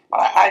had it.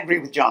 But I agree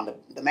with John.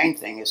 The main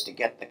thing is to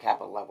get the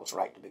capital levels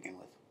right to begin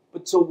with.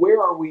 But so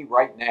where are we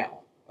right now?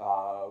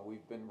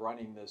 We've been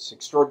running this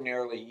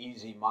extraordinarily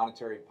easy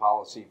monetary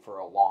policy for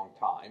a long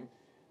time.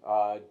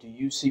 Do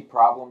you see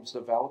problems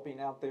developing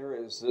out there?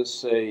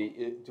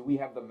 Do we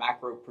have the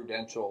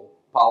macroprudential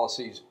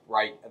policies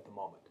right at the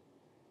moment?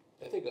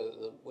 I think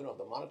we don't have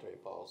the monetary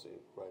policy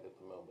right at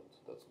the moment.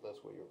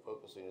 That's where you're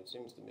focusing. It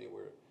seems to me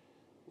we're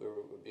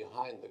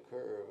behind the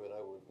curve, and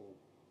I wouldn't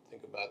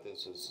think about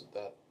this as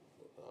that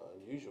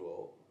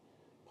unusual.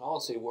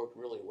 Policy worked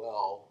really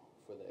well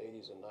for the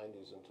 80s and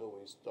 90s until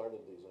we started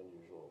these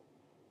unusual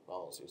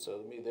policies. So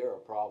to me, they're a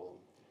problem.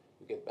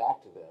 We get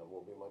back to them,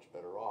 we'll be much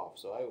better off.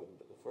 So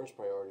the first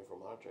priority for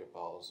monetary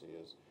policy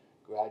is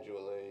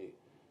gradually,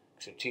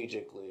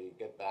 strategically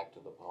get back to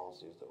the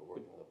policies that were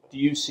working in the past. Do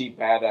you see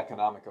bad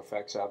economic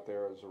effects out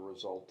there as a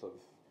result of?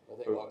 I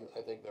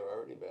think they're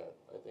already bad.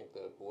 I think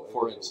that.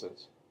 For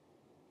instance,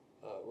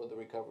 the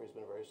recovery's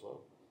been very slow.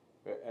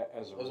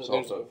 As a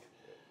result of.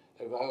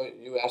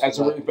 You asked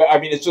about, but I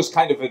mean, it's just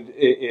kind of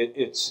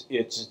it's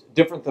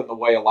different than the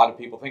way a lot of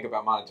people think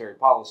about monetary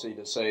policy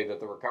to say that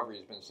the recovery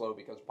has been slow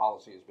because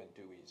policy has been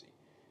too easy.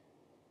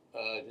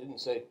 I didn't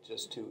say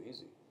just too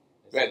easy.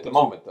 At the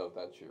moment, though,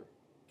 that's your.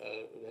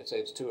 I'd say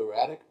it's too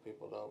erratic.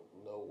 People don't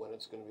know when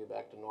it's going to be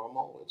back to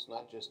normal. It's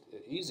not just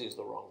easy is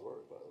the wrong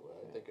word, by the way.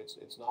 I think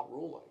it's not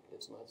rule-like.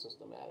 It's not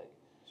systematic.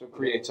 So it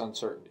creates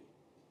uncertainty.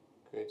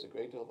 Creates a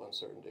great deal of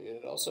uncertainty, and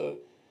it also.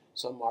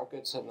 Some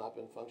markets have not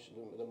been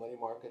functioning. The money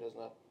market has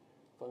not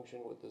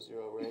functioned with the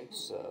zero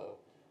rates.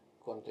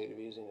 Quantitative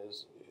easing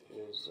is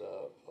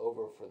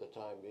over for the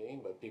time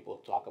being, but people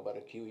talk about a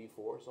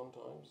QE4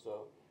 sometimes.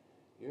 So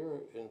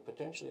you're in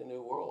potentially a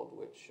new world,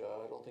 which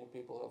I don't think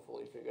people have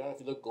fully figured out. If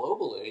you look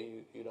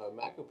globally,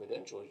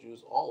 macroprudential is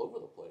used all over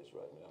the place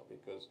right now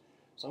because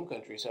some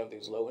countries have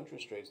these low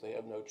interest rates. They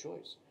have no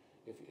choice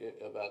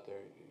about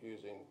their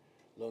using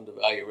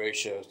loan-to-value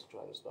ratios to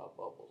try to stop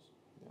bubbles.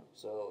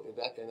 So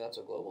that's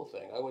a global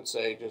thing. I would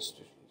say it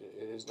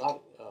is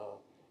not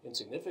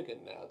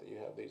insignificant now that you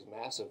have these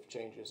massive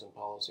changes in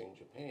policy in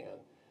Japan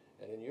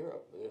and in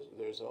Europe.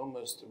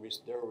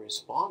 They're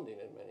responding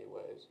in many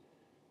ways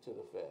to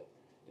the Fed.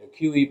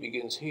 QE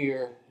begins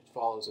here, it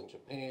follows in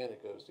Japan,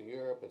 it goes to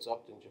Europe, it's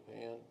upped in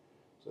Japan.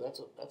 So that's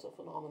a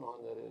phenomenon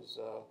that is.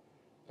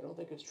 I don't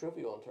think it's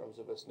trivial in terms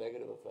of its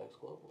negative effects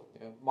globally.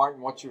 Yeah.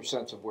 Martin, what's your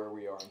sense of where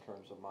we are in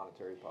terms of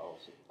monetary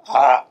policy?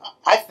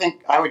 I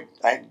think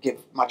I'd give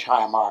much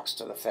higher marks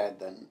to the Fed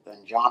than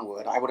John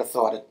would. I would have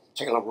thought a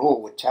Taylor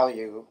rule would tell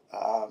you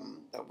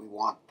that we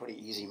want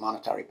pretty easy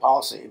monetary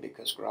policy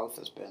because growth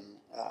has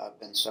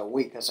been so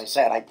weak. As I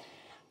said,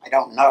 I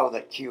don't know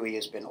that QE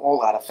has been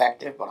all that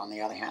effective, but on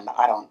the other hand,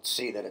 I don't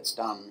see that it's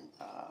done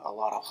a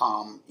lot of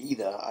harm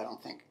either. I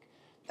don't think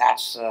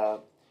that's.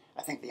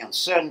 I think the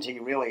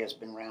uncertainty really has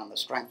been around the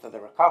strength of the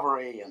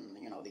recovery and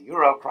the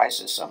euro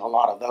crisis and a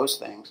lot of those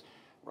things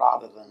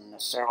rather than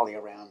necessarily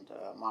around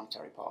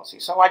monetary policy.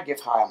 So I'd give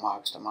higher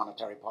marks to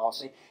monetary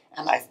policy,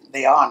 and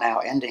they are now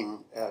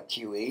ending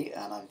QE,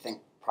 and I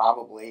think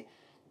probably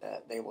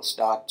they will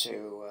start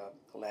to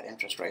let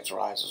interest rates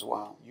rise as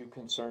well. You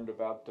concerned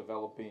about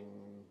developing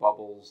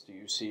bubbles? Do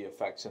you see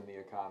effects in the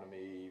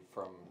economy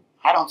from?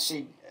 I don't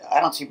see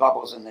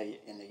bubbles in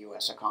the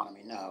U.S.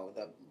 economy. No,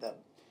 the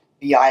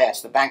BIS,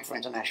 the Bank for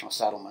International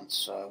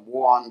Settlements,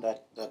 warned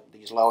that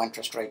these low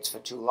interest rates for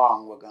too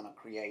long were going to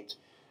create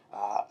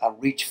a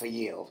reach for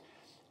yield.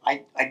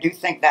 I do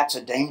think that's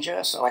a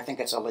danger, so I think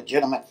it's a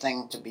legitimate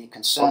thing to be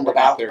concerned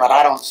about, but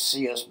I don't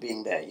see us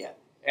being there yet.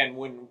 And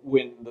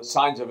when the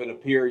signs of it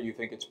appear, you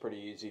think it's pretty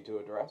easy to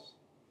address?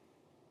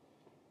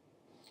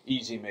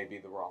 Easy may be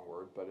the wrong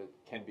word, but it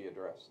can be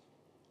addressed.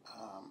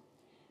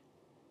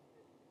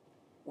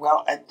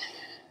 Well,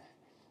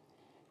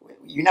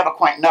 you never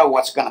quite know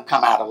what's going to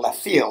come out of left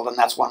field, and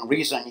that's one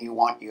reason you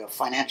want your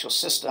financial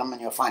system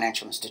and your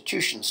financial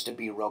institutions to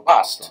be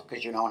robust,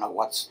 because you don't know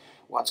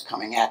what's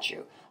coming at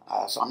you.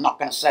 So I'm not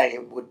going to say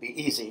it would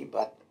be easy,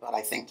 but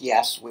I think,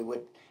 yes, we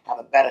would have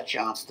a better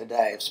chance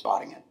today of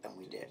spotting it than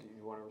we did. Do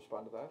you want to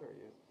respond to that, or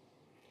you?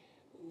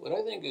 When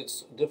I think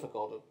it's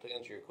difficult to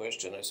answer your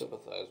question, I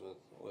sympathize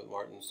with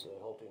Martin's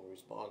halting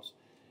response.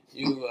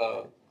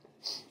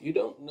 You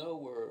don't know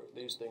where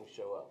these things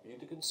show up.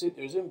 You can see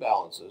there's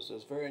imbalances.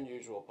 There's very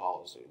unusual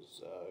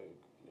policies.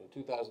 In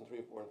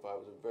 2003, 4, and 5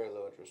 was a very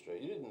low interest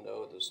rate. You didn't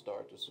know at the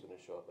start this was going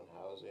to show up in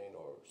housing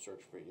or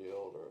search for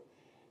yield.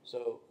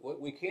 So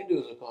what we can do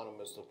as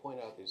economists is to point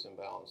out these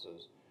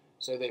imbalances,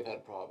 say they've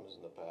had problems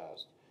in the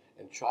past,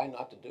 and try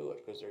not to do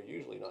it because they're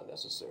usually not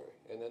necessary.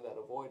 And then that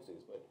avoids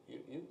these. But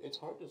it's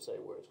hard to say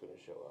where it's going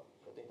to show up.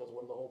 I think that's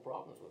one of the whole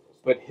problems with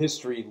this. But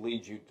history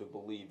leads you to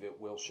believe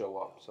it will show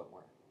up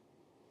somewhere.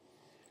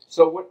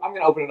 So I'm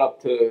going to open it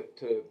up to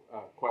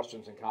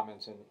questions and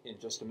comments in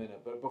just a minute.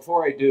 But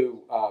before I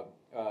do,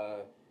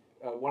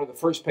 one of the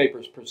first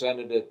papers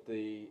presented at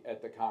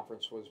the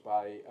conference was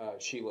by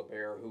Sheila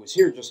Bair, who was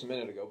here just a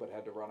minute ago, but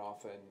had to run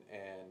off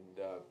and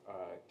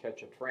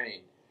catch a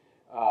train.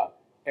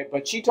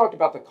 But she talked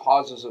about the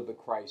causes of the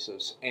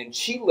crisis, and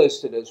she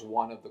listed as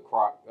one of the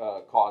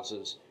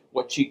causes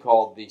what she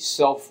called the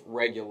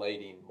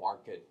self-regulating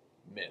market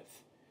myth.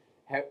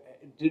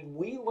 Did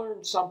we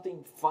learn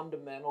something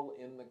fundamental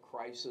in the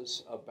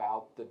crisis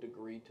about the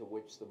degree to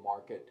which the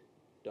market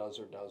does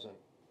or doesn't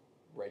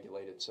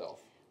regulate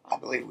itself? I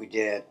believe we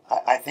did.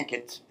 I think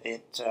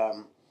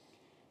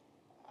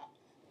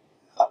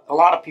a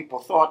lot of people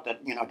thought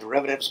that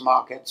derivatives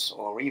markets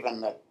or even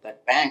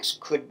that banks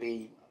could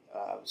be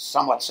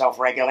somewhat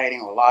self-regulating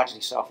or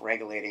largely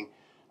self-regulating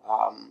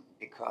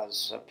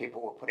because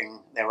people were putting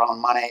their own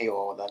money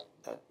or the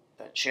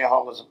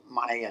shareholders'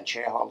 money, and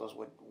shareholders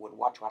would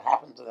watch what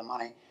happened to the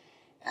money,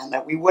 and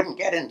that we wouldn't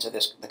get into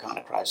the kind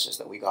of crisis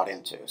that we got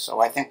into.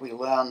 So I think we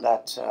learned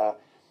that,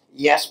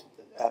 yes,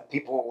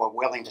 people were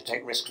willing to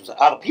take risks with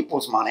other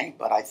people's money,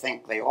 but I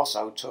think they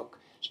also took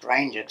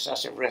strange,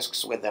 excessive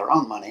risks with their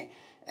own money,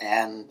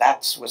 and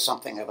that was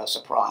something of a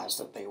surprise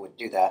that they would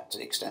do that to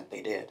the extent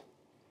they did.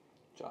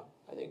 John?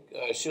 I think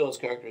Sheila's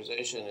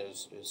characterization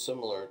is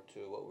similar to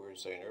what we were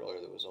saying earlier.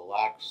 There was a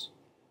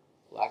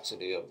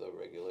laxity of the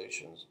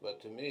regulations,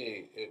 but to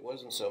me, it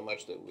wasn't so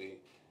much that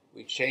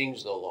we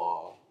changed the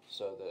law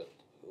so that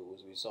it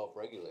was be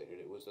self-regulated.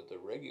 It was that the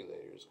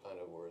regulators kind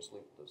of were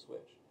asleep at the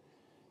switch,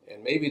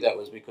 and maybe that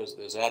was because of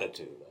this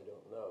attitude.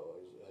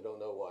 I don't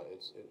know why.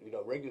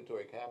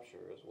 Regulatory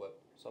capture is what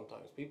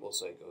sometimes people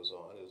say goes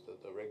on. Is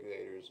that the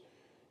regulators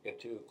get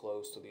too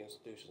close to the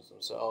institutions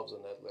themselves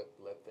and that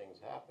let things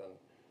happen.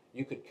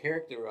 You could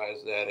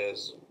characterize that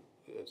as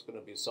it's going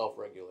to be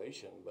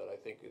self-regulation, but I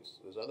think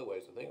there's other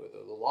ways to think of it.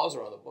 The laws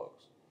are on the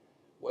books.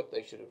 What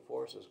they should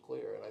enforce is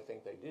clear, and I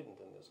think they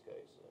didn't in this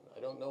case. And I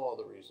don't know all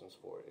the reasons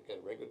for it. Again,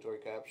 regulatory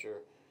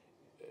capture,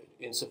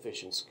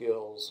 insufficient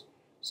skills,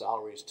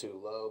 salaries too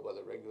low by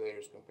the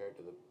regulators compared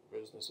to the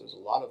businesses. A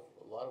lot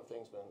of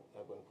things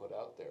have been put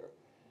out there.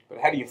 But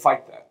how do you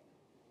fight that?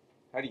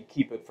 How do you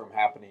keep it from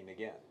happening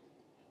again?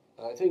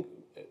 I think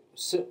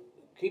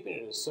keeping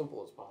it as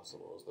simple as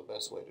possible is the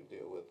best way to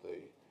deal with the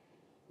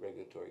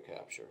regulatory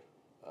capture.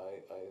 I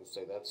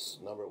say that's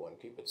number one.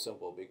 Keep it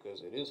simple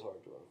because it is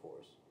hard to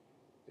enforce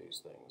these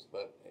things,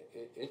 but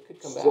it could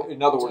come back.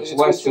 In other words,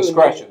 less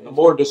discretion. The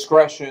more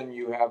discretion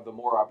you have, the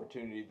more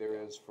opportunity there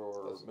is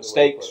for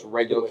mistakes,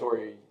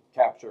 regulatory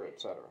capture,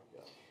 etc.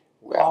 Yeah.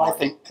 Well, I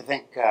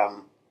think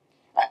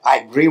I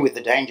agree with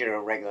the danger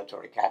of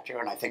regulatory capture,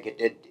 and I think it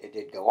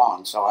did go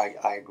on. So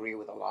I agree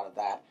with a lot of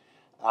that.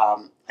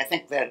 I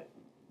think that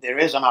there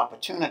is an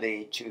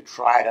opportunity to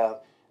try to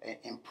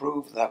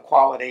improve the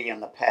quality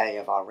and the pay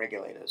of our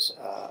regulators.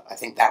 I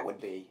think that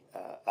would be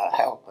a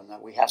help, and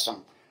that we have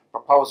some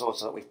proposals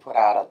that we've put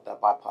out at the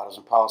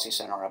Bipartisan Policy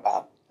Center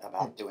about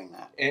doing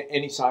that.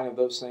 Any sign of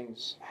those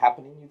things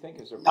happening, you think?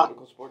 Is there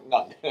political support?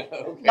 None.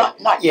 Okay.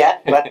 Not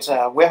yet, but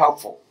we're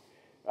hopeful.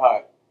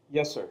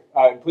 Yes, sir.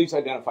 Please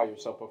identify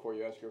yourself before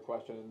you ask your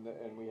question,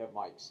 and we have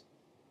mics.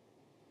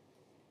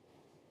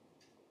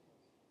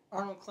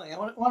 Arnold Kling, I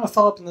want to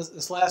follow up on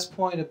this last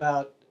point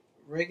about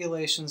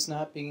regulations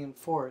not being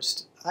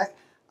enforced. I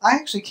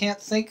actually can't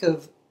think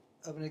of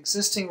an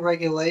existing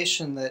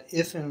regulation that,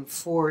 if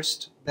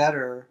enforced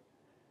better,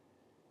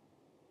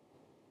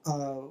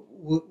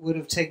 would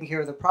have taken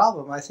care of the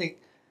problem. I think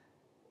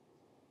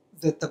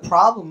that the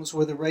problems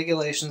were the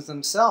regulations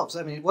themselves.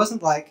 I mean, it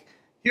wasn't like,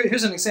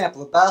 here's an example,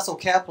 the Basel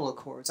Capital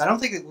Accords. I don't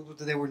think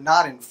that they were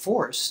not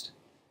enforced.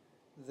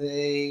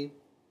 They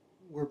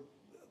were,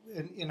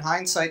 in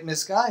hindsight,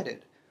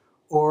 misguided.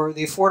 Or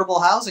the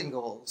affordable housing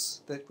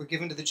goals that were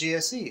given to the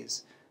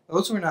GSEs.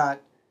 Those were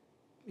not,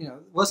 it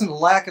wasn't a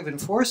lack of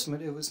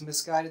enforcement, it was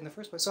misguided in the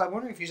first place. So I'm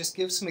wondering if you just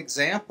give some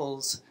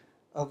examples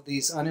of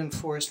these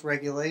unenforced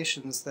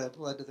regulations that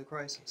led to the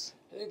crisis.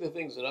 I think the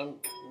things that I'm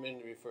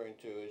mainly referring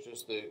to is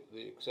just the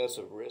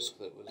excessive risk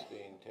that was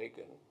being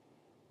taken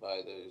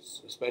by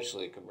those,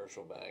 especially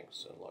commercial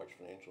banks and large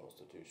financial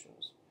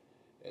institutions.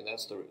 And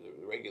that's the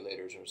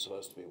regulators are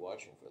supposed to be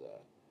watching for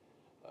that.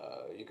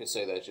 You could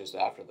say that just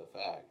after the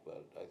fact,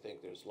 but I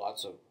think there's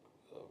lots of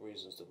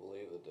reasons to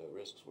believe that the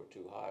risks were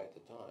too high at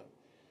the time.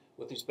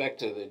 With respect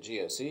to the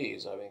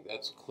GSEs, I think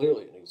that's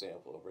clearly an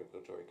example of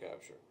regulatory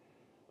capture.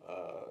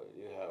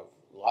 You have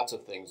lots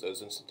of things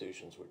those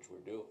institutions were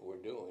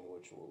doing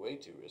which were way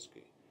too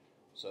risky.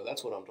 So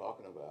that's what I'm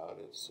talking about.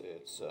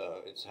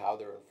 It's how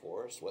they're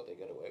enforced, what they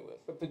get away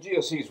with. But the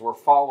GSEs were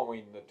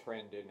following the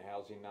trend in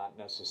housing, not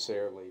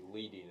necessarily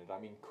leading it. I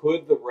mean,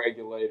 could the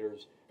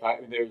regulators?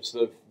 There's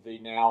the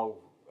now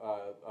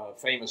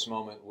famous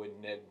moment when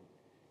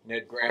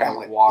Ned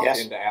Gramlich walked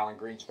yes. into Alan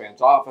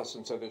Greenspan's office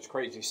and said, "There's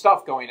crazy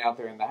stuff going out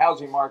there in the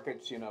housing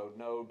markets.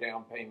 No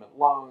down payment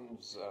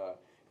loans.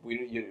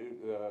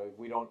 You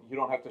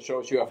don't have to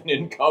show us you have an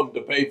income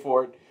to pay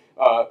for it."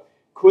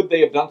 Could they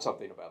have done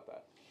something about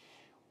that?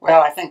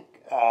 Well, I think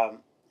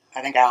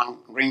Alan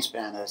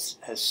Greenspan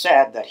has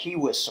said that he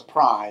was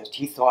surprised.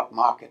 He thought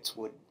markets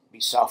would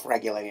be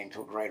self-regulating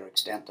to a greater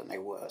extent than they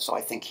were. So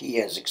I think he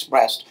has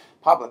expressed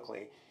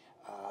publicly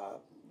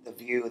the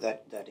view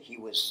that he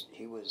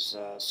was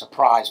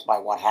surprised by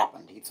what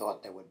happened. He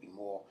thought there would be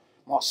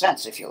more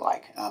sense, if you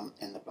like, on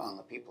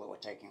the people who were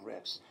taking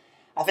risks.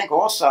 I think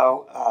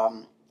also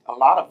a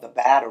lot of the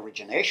bad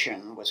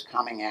origination was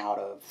coming out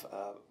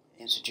of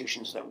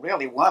institutions that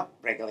really weren't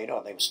regulated,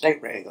 or they were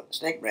state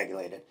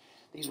regulated.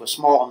 These were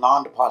small,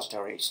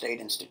 non-depository state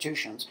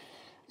institutions.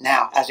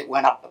 Now, as it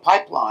went up the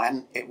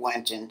pipeline, it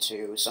went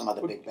into some of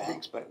the big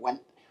banks, but it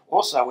went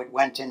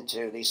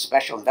into these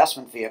special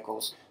investment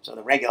vehicles, so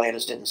the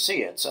regulators didn't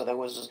see it. So there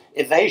was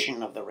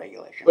evasion of the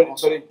regulation.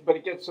 But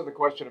it gets to the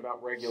question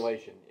about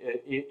regulation.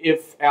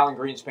 If Alan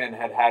Greenspan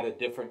had had a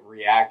different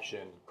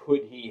reaction,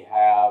 could he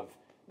have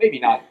maybe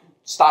not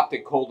stopped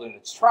it cold in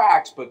its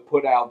tracks, but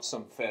put out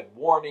some Fed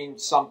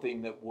warnings,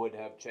 something that would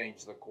have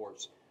changed the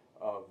course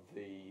of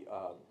the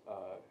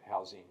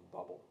housing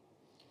bubble?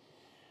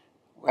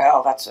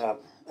 Well, that's a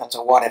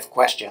what-if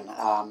question.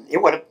 It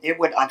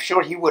would. I'm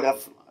sure he would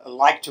have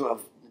liked to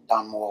have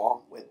done more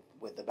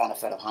with the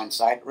benefit of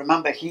hindsight.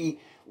 Remember, he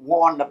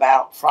warned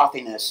about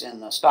frothiness in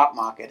the stock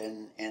market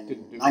in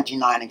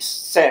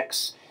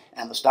 1996,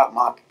 and the stock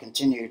market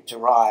continued to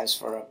rise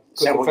for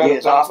several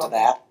years after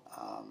that.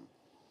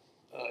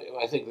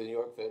 I think the New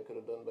York Fed could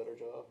have done a better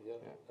job. Yeah.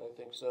 I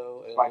think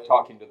so. By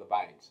talking to the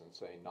banks and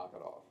saying, "Knock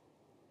it off."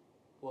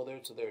 Well,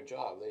 it's their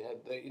job. There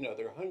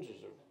are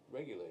hundreds of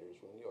regulators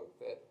from the New York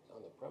Fed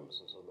on the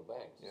premises of the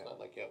banks. It's not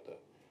like you have to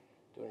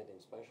do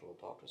anything special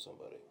to talk to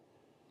somebody.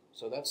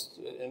 So that's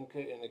in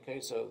the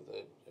case of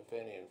the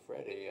Fannie and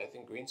Freddie. I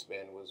think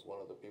Greenspan was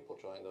one of the people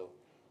trying to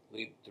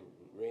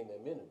rein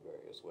them in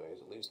various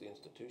ways, at least the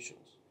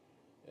institutions,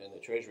 and the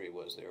Treasury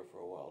was there for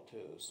a while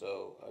too.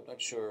 So I'm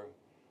not sure.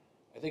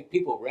 I think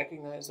people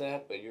recognize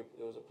that, but it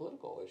was a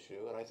political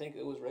issue, and I think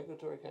it was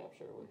regulatory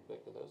capture with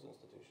respect to those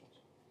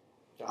institutions.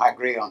 I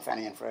agree on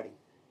Fannie and Freddie.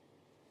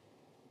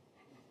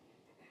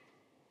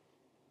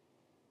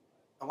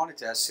 I wanted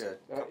to ask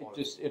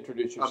just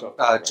introduce yourself.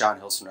 John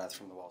Hilsenrath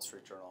from the Wall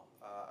Street Journal.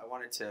 I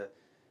wanted to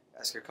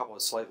ask a couple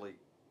of slightly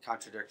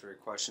contradictory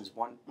questions.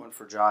 One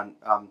for John.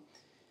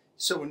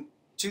 So in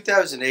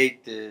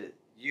 2008, the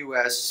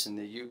U.S. and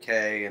the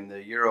U.K. and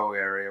the Euro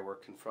area were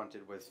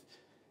confronted with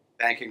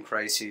banking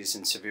crises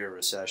and severe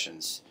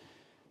recessions.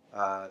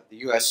 The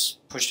U.S.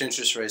 pushed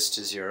interest rates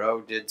to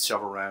zero, did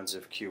several rounds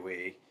of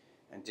QE,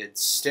 and did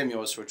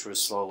stimulus, which was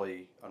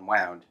slowly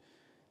unwound.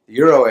 The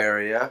Euro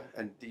area,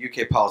 and the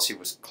UK policy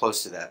was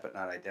close to that, but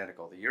not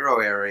identical. The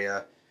Euro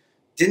area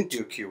didn't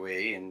do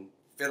QE and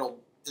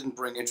didn't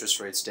bring interest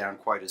rates down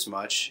quite as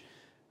much,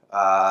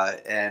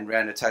 and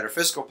ran a tighter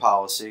fiscal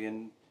policy,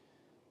 and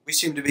we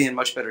seem to be in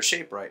much better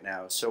shape right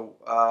now. So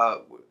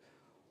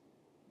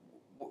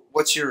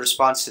what's your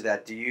response to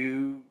that?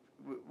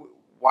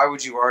 Why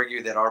would you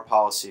argue that our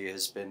policy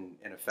has been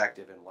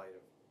ineffective in light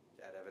of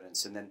that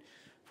evidence? And then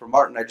for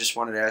Martin, I just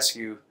wanted to ask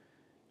you,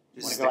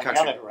 You want to go in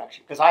the other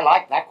direction? Because I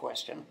like that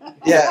question.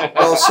 Yeah,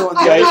 well, so in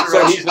the other So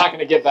direction, he's not going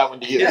to give that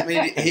one to you. I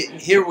mean,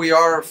 here we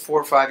are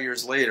 4 or 5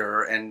 years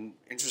later, and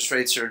interest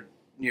rates are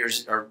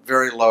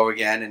very low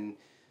again,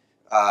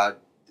 and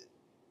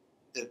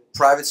the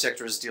private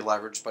sector is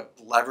deleveraged, but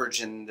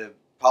leverage in the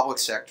public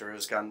sector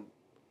has gone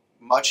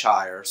much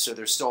higher. So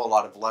there's still a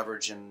lot of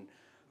leverage in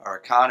our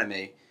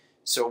economy.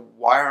 So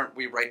why aren't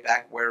we right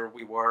back where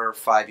we were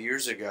 5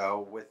 years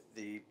ago with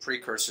the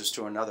precursors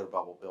to another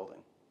bubble building?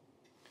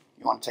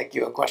 You want to take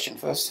your question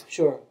first?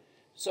 Sure.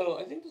 So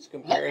I think this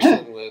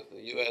comparison with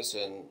the U.S.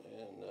 and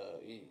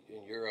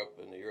in Europe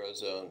and the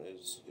Eurozone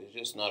is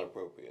just not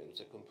appropriate. It's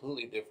a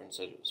completely different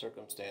set of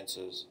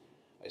circumstances.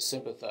 I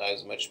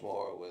sympathize much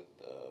more with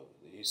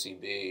the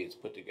ECB. It's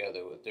put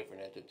together with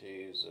different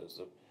entities. There's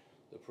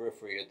the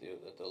periphery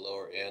at the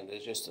lower end.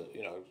 There's just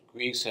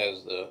Greece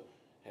has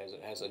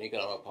an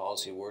economic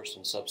policy worse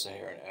than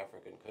sub-Saharan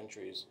African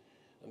countries.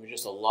 I mean,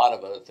 just a lot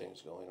of other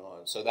things going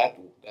on. So that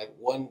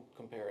one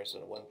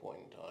comparison at one point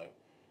in time,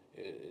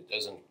 it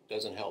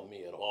doesn't help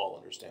me at all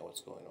understand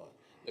what's going on.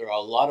 There are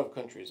a lot of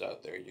countries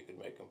out there you could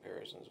make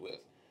comparisons with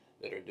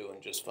that are doing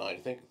just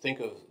fine. Think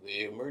of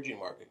the emerging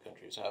market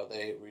countries, how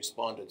they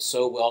responded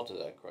so well to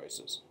that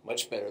crisis,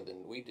 much better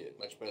than we did,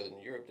 much better than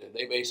Europe did.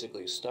 They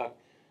basically stuck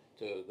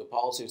to the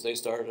policies they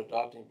started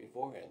adopting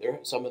beforehand.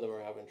 Some of them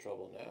are having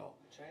trouble now.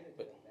 China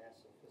did a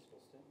massive fiscal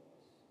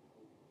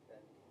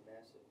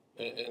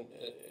stimulus. And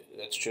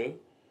that's true.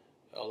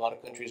 A lot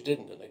of countries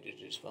didn't, and they did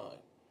just fine.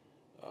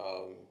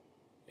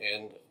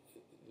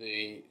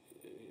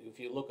 If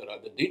you look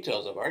at the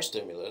details of our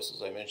stimulus,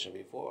 as I mentioned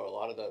before, a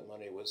lot of that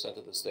money was sent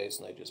to the States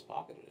and they just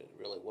pocketed it. It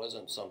really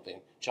wasn't something.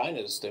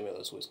 China's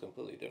stimulus was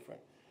completely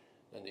different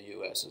than the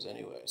U.S.'s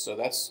anyway. So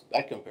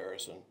that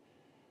comparison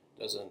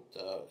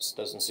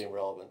doesn't seem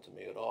relevant to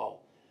me at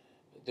all.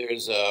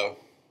 There's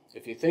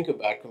if you think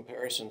about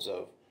comparisons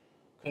of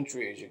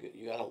countries,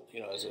 you got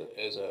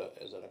as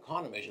an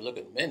economist, you look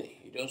at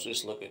many. You don't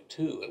just look at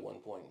two at one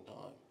point in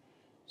time.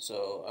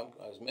 So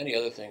there's many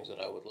other things that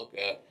I would look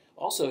at.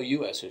 Also,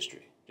 U.S.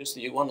 history. Just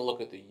that you want to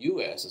look at the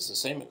U.S. It's the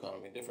same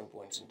economy at different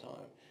points in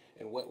time.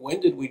 And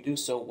when did we do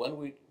so?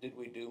 Did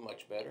we do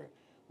much better?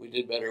 We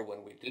did better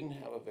when we didn't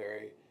have a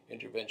very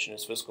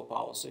interventionist fiscal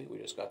policy. We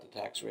just got the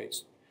tax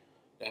rates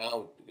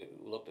down. We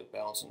looked at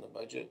balancing the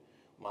budget.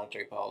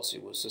 Monetary policy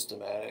was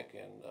systematic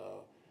and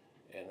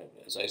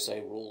as I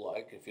say,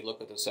 rule-like. If you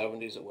look at the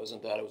 70s, it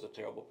wasn't that. It was a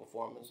terrible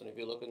performance. And if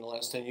you look in the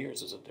last 10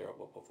 years, it's a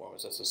terrible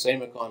performance. That's the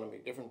same economy,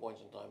 different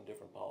points in time,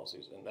 different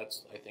policies. And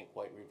that's, I think,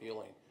 quite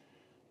revealing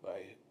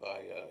by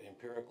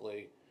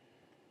empirically,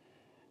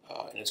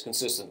 and it's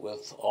consistent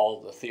with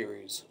all the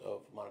theories of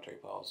monetary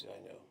policy I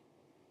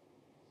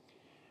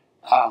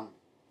know.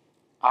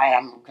 I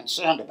am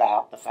concerned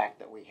about the fact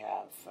that we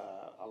have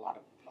a lot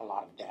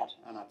of debt,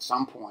 and at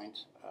some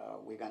point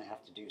we're going to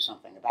have to do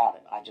something about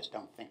it. I just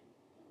don't think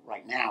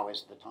right now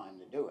is the time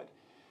to do it.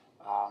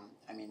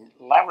 I mean,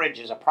 leverage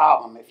is a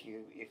problem if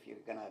you're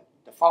going to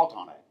default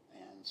on it,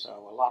 and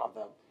so a lot of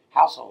the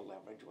household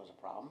leverage was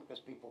a problem because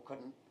people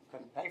couldn't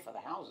pay for the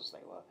houses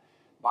they were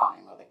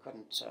buying, or they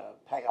couldn't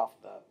pay off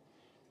the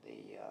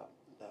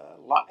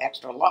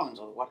extra loans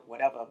or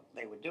whatever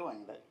they were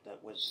doing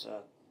that was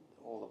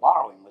all the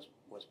borrowing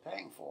was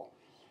paying for.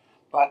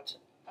 But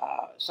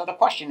so the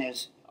question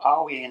is,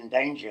 are we in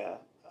danger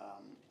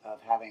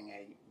of having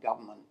a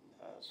government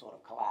sort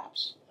of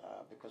collapse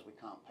because we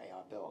can't pay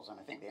our bills? And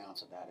I think the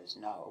answer to that is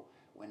no.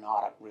 We're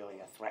not at really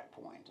a threat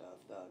point of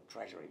the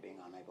Treasury being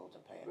unable to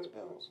pay its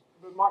bills.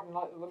 But Martin,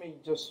 let me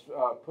just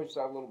push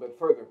that a little bit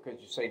further, because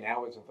you say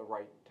now isn't the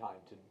right time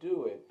to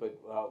do it, but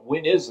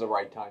when is the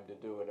right time to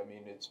do it? I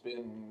mean, it's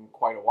been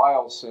quite a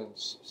while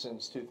since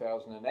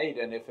 2008,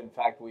 and if in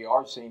fact we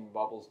are seeing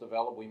bubbles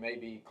develop, we may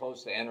be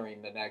close to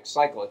entering the next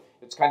cycle.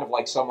 It's kind of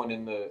like someone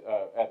in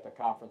at the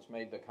conference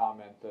made the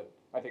comment that,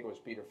 I think it was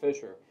Peter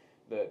Fisher,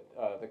 that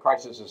the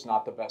crisis is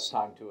not the best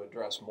time to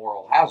address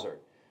moral hazard.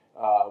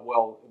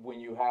 Well,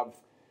 when you have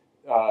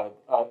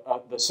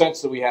the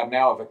sense that we have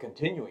now of a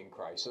continuing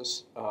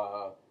crisis,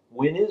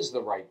 when is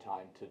the right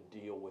time to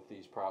deal with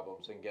these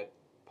problems and get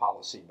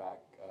policy back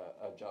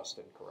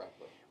adjusted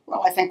correctly?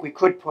 Well, I think we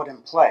could put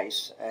in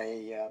place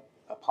a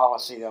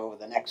policy over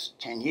the next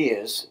 10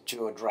 years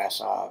to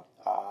address our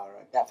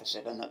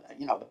deficit. And,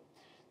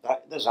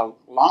 there's a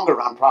longer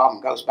run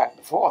problem, goes back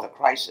before the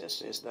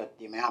crisis, is that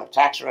the amount of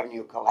tax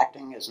revenue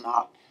collecting is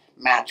not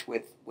matched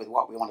with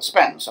what we want to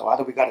spend. So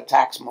either we've got to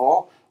tax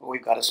more or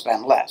we've got to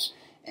spend less.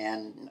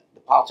 And the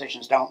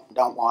politicians don't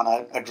want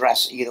to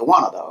address either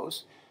one of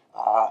those.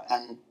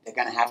 And they're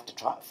going to have to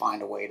try to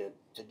find a way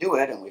to do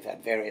it. And we've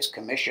had various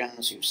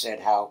commissions who've said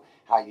how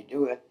you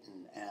do it.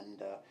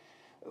 And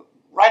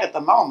right at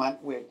the moment,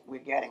 we're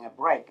getting a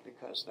break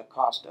because the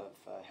cost of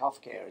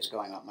healthcare is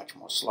going up much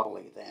more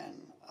slowly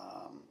than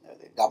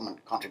the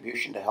government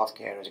contribution to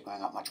healthcare is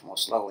going up much more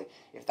slowly.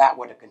 If that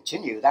were to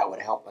continue, that would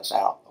help us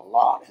out a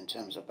lot in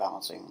terms of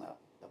balancing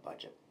the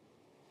budget.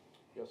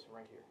 Yes,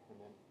 right here, and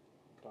then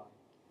Don.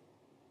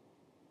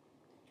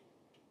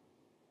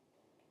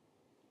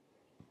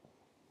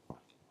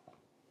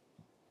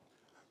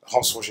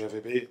 Hans Roger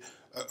VB.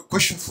 A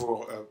question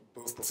for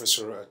both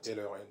Professor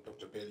Taylor and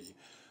Dr. Bailey.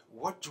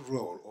 What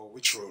role, or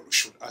which role,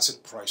 should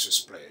asset prices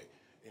play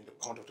in the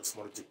conduct of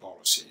monetary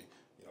policy?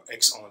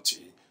 Ex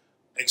ante,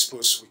 ex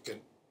post, we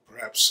can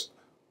perhaps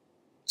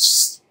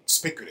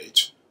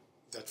speculate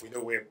that we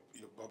know where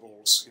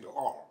bubbles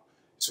are.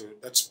 So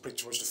that's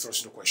pretty much the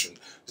first question.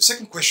 The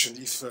second question,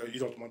 if you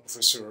don't mind,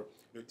 Professor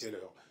Taylor,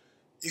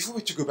 if we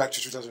were to go back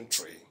to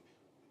 2003,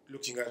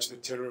 looking at the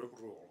Taylor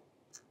rule,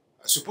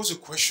 I suppose the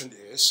question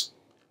is,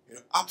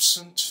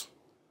 absent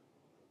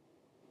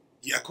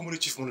the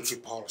accommodative monetary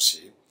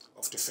policy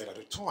of the Fed at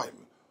the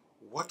time,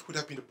 what would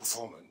have been the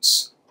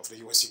performance of the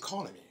US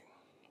economy?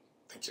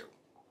 Thank you.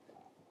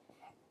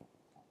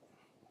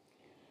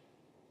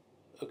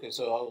 Okay,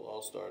 so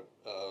I'll start.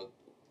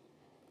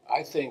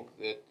 I think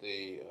that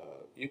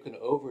you can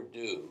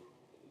overdo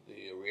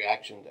the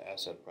reaction to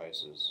asset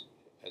prices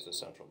as a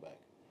central bank.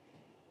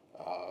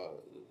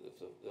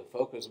 The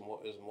focus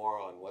is more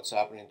on what's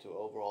happening to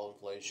overall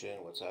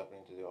inflation, what's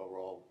happening to the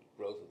overall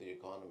growth of the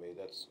economy.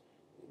 That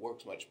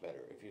works much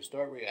better. If you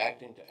start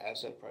reacting to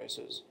asset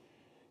prices,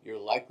 you're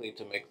likely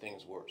to make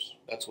things worse.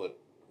 That's what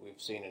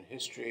we've seen in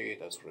history.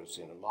 That's what we've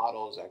seen in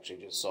models. Actually,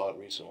 just saw it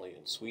recently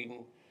in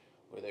Sweden,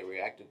 where they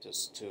reacted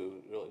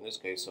to really, in this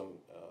case,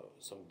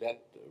 some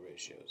debt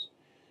ratios,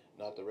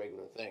 not the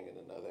regular thing, and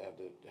then now they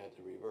had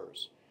to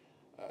reverse.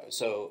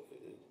 So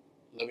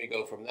let me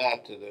go from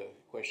that to the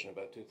question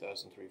about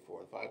 2003, 4,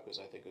 and 5, because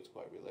I think it's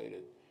quite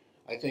related.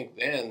 I think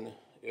then,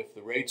 if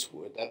the rates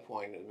were at that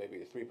point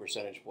maybe 3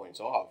 percentage points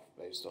off,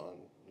 based on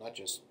not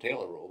just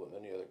Taylor rule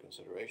but many other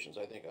considerations,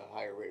 I think a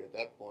higher rate at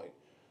that point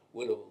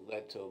would have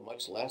led to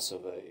much less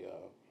of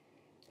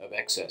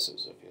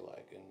excesses, if you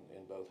like,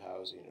 in both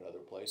housing and other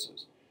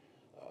places.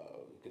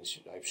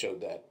 I've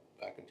showed that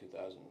back in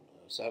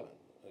 2007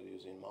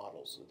 using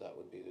models, that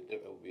would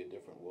be a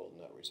different world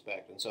in that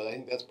respect. And so I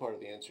think that's part of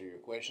the answer to your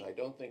question. I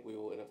don't think we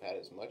would have had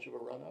as much of a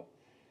run-up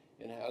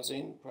in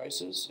housing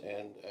prices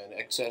and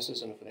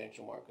excesses in the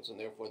financial markets, and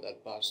therefore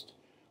that bust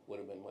would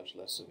have been much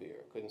less severe.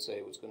 I couldn't say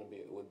it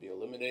would be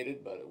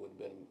eliminated, but it would have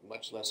been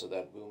much less of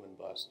that boom and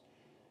bust.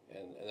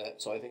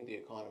 So I think the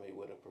economy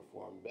would have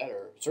performed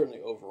better,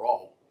 certainly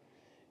overall.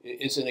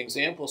 It's an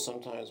example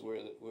sometimes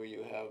where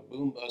you have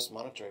boom-bust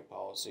monetary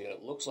policy, and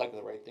it looks like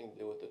the right thing to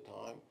do at the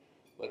time,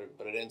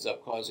 but it ends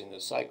up causing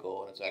this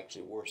cycle, and it's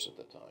actually worse at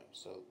the time.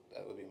 So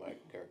that would be my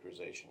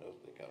characterization of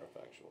the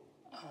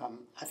counterfactual.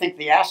 I think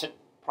the asset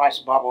price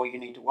bubble you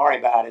need to worry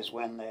about is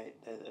when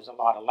there's a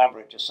lot of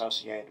leverage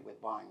associated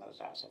with buying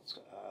those assets.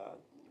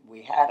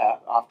 We had,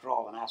 after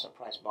all, an asset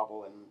price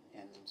bubble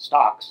in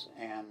stocks,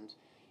 and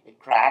it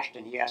crashed.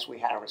 And yes, we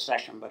had a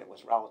recession, but it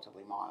was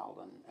relatively mild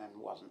and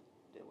wasn't,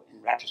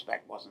 in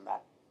retrospect, wasn't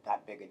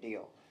that big a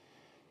deal.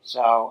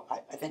 So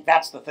I think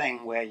that's the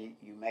thing where you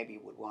maybe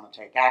would want to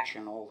take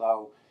action,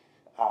 although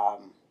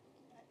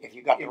if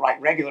you've got the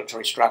right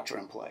regulatory structure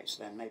in place,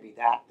 then maybe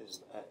that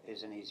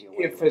is an easier way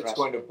to address it. If it's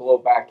going to blow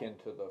back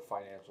into the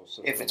financial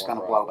system. If it's going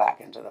to blow back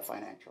into the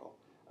financial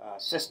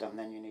system,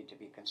 then you need to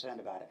be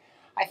concerned about it.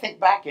 I think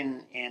back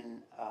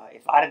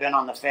if I'd have been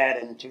on the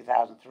Fed in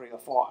 2003 or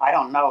 4, I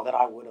don't know that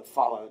I would have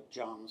followed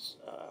John's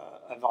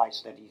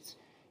advice that he's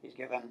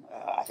given.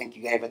 I think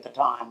you gave at the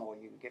time, or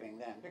you were giving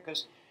then,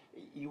 because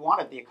you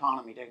wanted the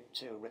economy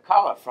to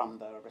recover from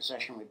the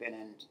recession we've been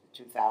in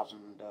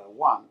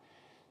 2001.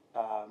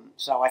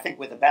 So I think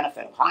with the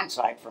benefit of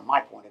hindsight, from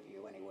my point of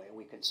view anyway,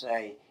 we could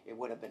say it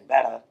would have been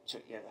better to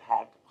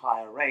have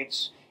higher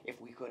rates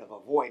if we could have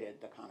avoided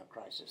the kind of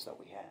crisis that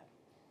we had.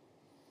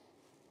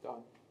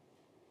 Don.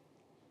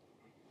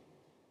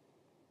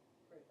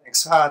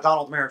 Thanks.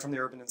 Donald Merritt from the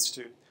Urban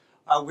Institute.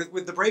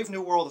 With the brave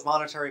new world of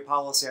monetary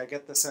policy, I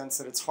get the sense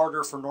that it's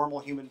harder for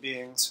normal human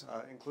beings,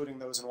 including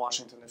those in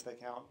Washington if they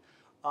count,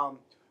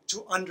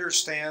 to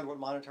understand what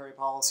monetary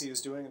policy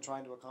is doing and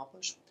trying to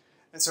accomplish.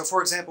 And so,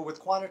 for example, with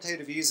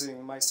quantitative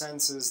easing, my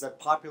sense is that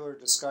popular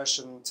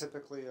discussion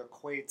typically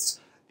equates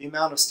the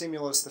amount of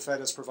stimulus the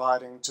Fed is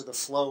providing to the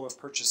flow of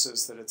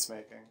purchases that it's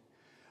making.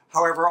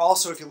 However,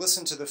 also, if you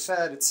listen to the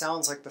Fed, it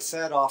sounds like the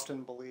Fed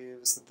often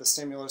believes that the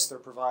stimulus they're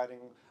providing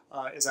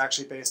is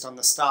actually based on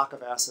the stock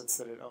of assets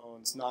that it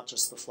owns, not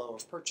just the flow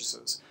of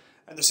purchases.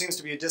 And there seems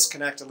to be a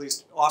disconnect, at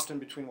least often,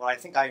 between what I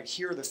think I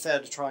hear the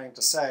Fed trying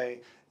to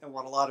say and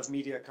what a lot of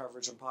media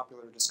coverage and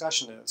popular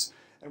discussion is.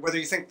 And whether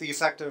you think the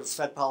effect of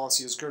Fed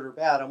policy is good or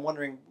bad, I'm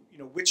wondering,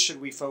 which should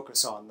we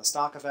focus on? The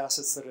stock of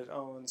assets that it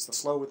owns, the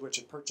flow with which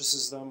it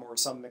purchases them, or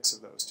some mix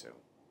of those two?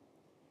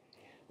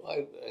 Well,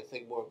 I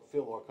think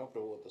feel more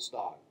comfortable with the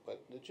stock.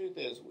 But the truth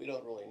is, we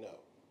don't really know.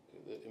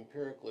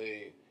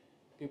 Empirically,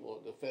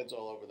 the Fed's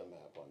all over the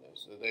map on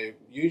this. They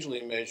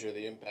usually measure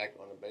the impact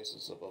on the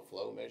basis of a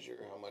flow measure,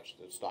 how much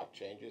the stock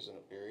changes in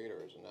a period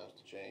or is announced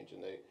to change,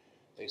 and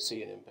they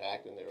see an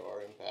impact, and there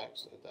are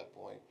impacts at that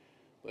point.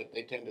 But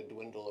they tend to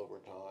dwindle over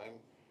time,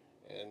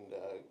 and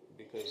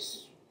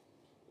because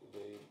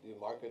the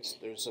markets,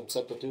 there's some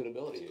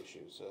substitutability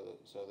issues,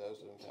 so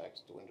those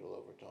impacts dwindle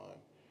over time.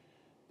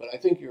 But I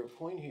think your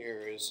point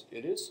here is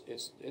it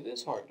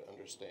is hard to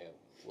understand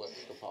what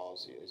the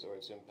policy is or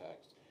its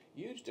impacts.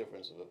 Huge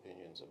difference of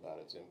opinions about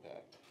its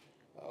impact.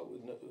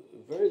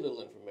 Very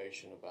little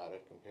information about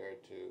it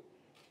compared to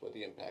what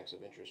the impacts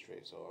of interest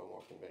rates are, or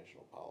more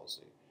conventional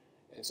policy.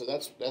 And so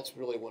that's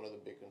really one of the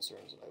big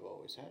concerns that I've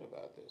always had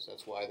about this.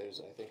 That's why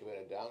there's, I think, been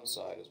a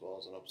downside as well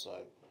as an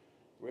upside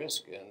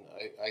risk. And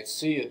I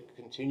see it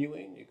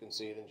continuing. You can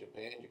see it in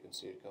Japan. You can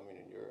see it coming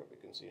in Europe. You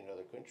can see it in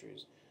other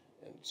countries.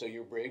 And so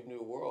your brave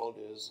new world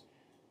is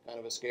kind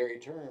of a scary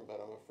term,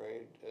 but I'm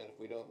afraid if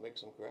we don't make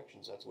some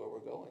corrections, that's where we're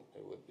going.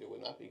 It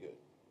would not be good.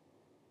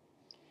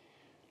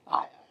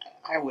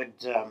 I would.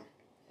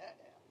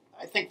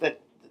 I think that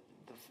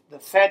the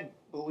Fed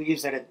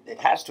believes that it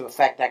has to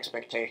affect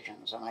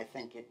expectations, and I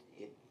think it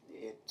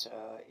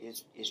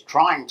is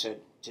trying to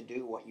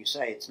do what you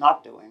say it's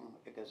not doing,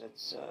 because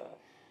it's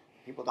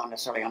people don't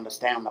necessarily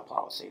understand the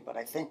policy. But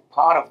I think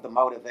part of the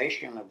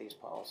motivation of these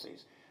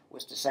policies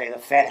was to say the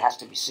Fed has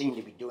to be seen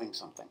to be doing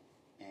something,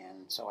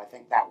 and so I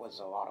think that was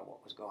a lot of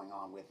what was going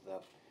on with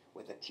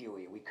the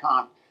QE. We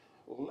can't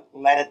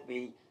let it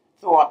be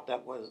thought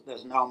that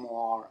there's no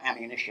more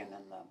ammunition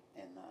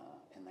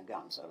in the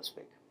gun, so to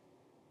speak.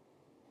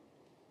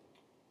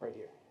 Right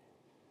here.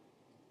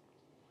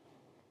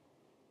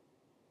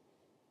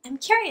 I'm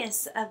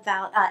curious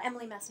about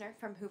Emily Messner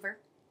from Hoover.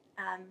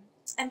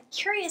 I'm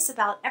curious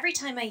about, every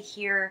time I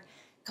hear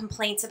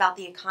complaints about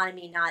the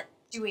economy not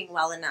doing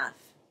well enough,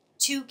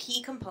 two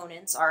key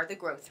components are the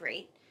growth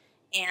rate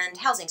and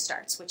housing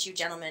starts, which you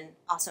gentlemen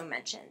also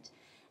mentioned.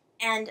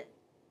 And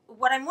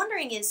what I'm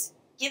wondering is,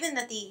 given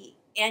that the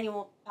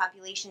annual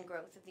population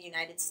growth of the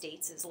United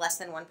States is less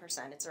than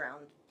 1%, it's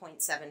around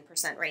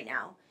 0.7% right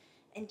now,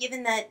 and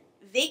given that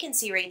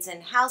vacancy rates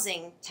in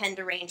housing tend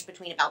to range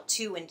between about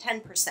 2 and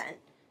 10%,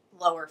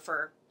 lower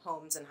for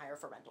homes and higher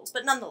for rentals,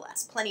 but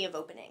nonetheless, plenty of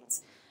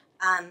openings.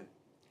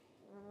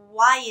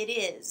 Why it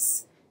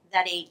is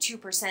that a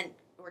 2%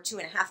 or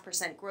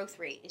 2.5% growth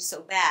rate is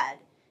so bad,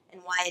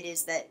 and why it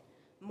is that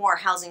more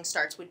housing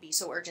starts would be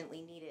so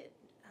urgently needed.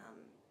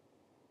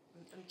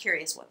 I'm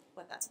curious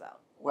what that's about.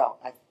 Well,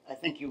 I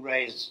think you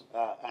raise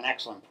an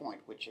excellent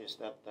point, which is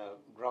that the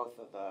growth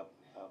of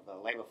the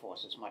labor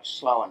force is much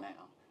slower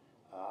now.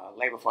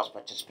 Labor force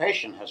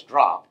participation has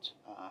dropped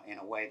in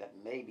a way that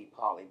may be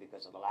partly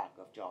because of the lack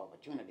of job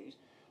opportunities,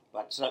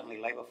 but certainly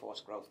labor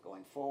force growth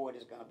going forward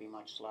is going to be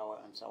much slower,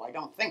 and so I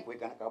don't think we're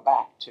going to go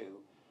back to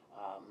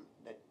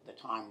the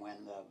time when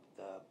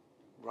the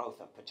growth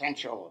of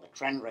potential or the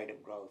trend rate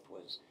of growth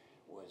was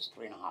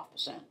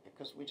 3.5%,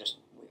 because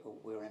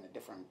we're in a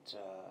different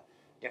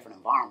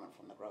environment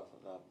from the growth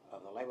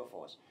of the labor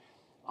force.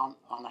 On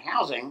the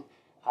housing,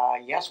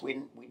 yes,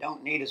 we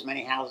don't need as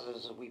many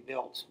houses as we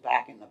built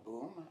back in the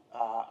boom.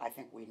 I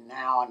think we're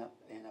now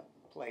in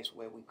a place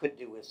where we could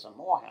do with some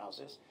more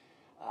houses.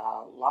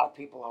 A lot of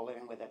people are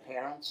living with their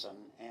parents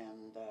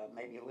and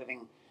maybe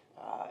living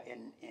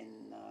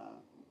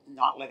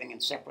not living in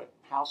separate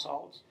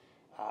households.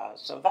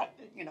 So that,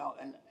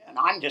 and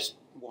I'm just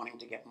wanting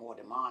to get more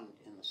demand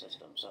in the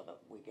system so that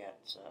we get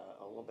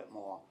a little bit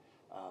more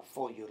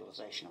full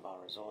utilization of our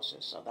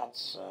resources. So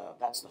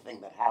that's the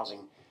thing that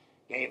housing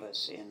gave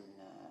us in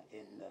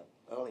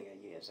the earlier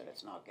years that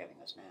it's not giving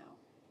us now.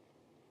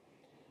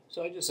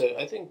 So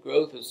I think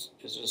growth is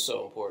just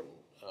so important.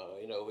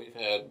 We've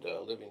had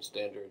living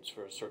standards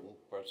for certain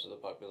parts of the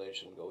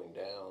population going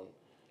down.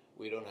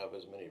 We don't have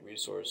as many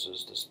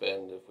resources to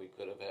spend if we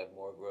could have had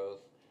more growth.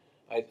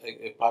 I think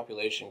if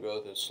population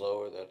growth is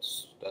slower,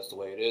 that's the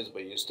way it is,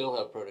 but you still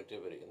have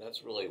productivity, and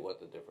that's really what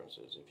the difference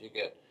is. If you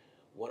get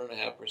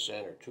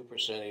 1.5% or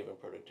 2% even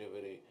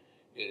productivity,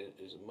 it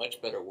is a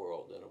much better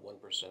world than a 1%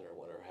 or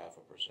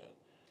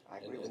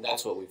 1.5%. And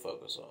that's what we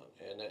focus on,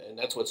 and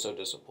that's what's so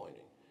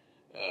disappointing.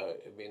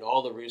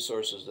 All the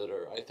resources that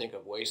I think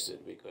have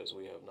wasted because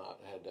we have not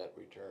had that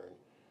return.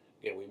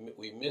 Again,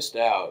 we missed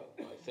out,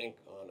 I think,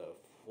 on a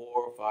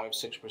 4, 5,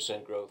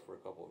 6% growth for a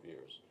couple of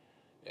years,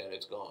 and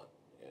it's gone.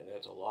 And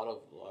it's a lot of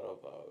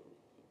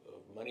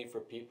money for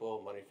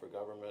people, money for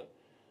government,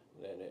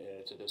 and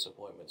it's a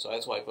disappointment. So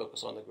that's why I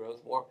focus on the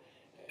growth more.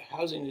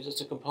 Housing is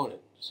just a component,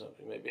 so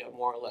maybe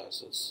more or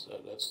less.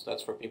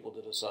 That's for people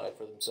to decide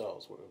for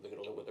themselves whether they're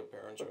going to live with their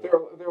parents or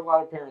not. There are a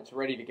lot of parents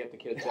ready to get the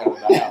kids out of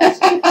the house.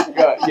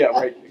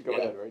 Go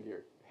ahead, right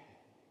here.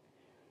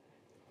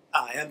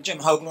 Hi, I'm Jim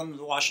Hoagland of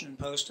the Washington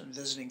Post and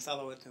visiting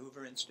fellow at the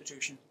Hoover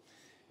Institution.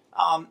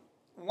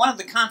 One of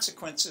the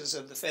consequences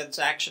of the Fed's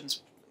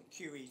actions,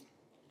 QE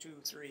 2,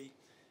 3,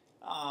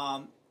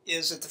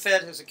 is that the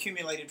Fed has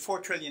accumulated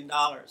 $4 trillion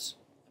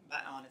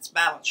on its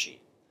balance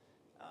sheet,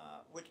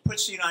 which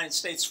puts the United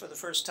States for the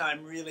first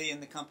time really in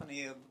the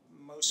company of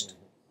most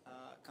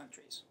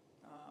countries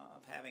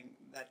of having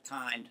that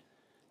kind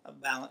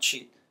of balance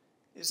sheet.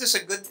 Is this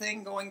a good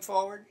thing going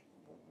forward?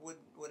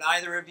 Would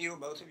either of you,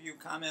 both of you,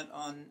 comment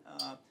on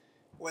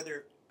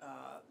whether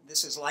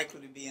this is likely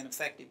to be an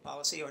effective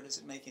policy, or does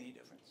it make any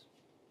difference?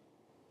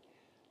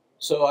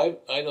 So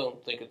I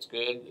don't think it's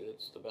good.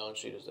 The balance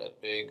sheet is that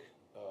big.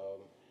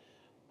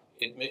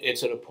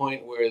 It's at a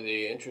point where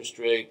the interest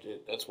rate,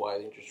 that's why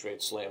the interest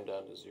rate slammed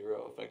down to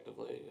zero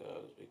effectively,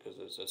 because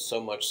there's so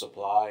much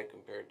supply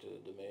compared to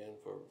the demand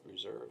for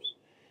reserves.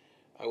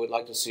 I would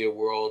like to see a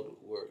world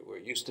where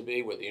it used to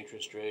be, where the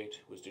interest rate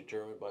was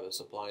determined by the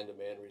supply and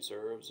demand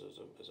reserves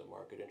as a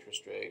market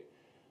interest rate.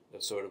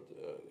 that sort of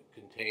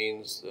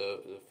contains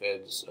the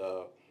Fed's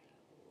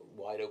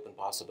wide open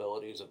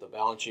possibilities. If the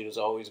balance sheet is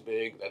always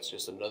big, that's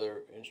just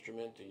another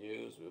instrument to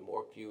use with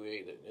more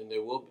QE. And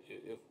there will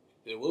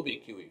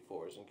be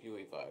QE4s and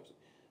QE5s.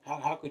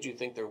 How could you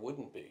think there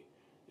wouldn't be?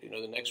 You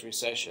know, the next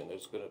recession,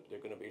 they're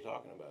going to be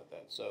talking about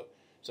that. So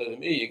to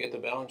me, you get the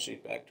balance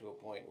sheet back to a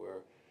point where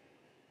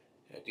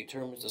it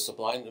determines the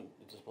supply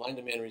and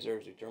demand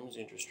reserves, determines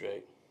the interest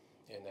rate,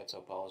 and that's how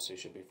policy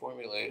should be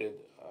formulated.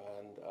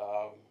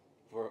 And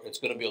it's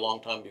going to be a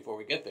long time before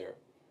we get there,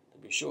 to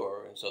be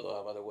sure, and so they'll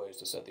have other ways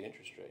to set the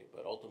interest rate.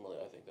 But ultimately,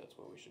 I think that's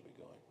where we should be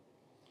going.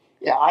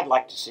 Yeah, I'd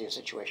like to see a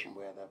situation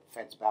where the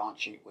Fed's balance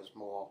sheet was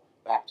more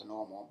back to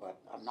normal, but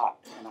I'm not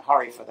in a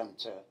hurry for them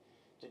to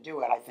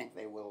do it. I think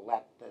they will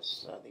let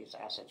these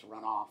assets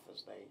run off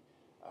as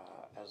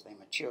they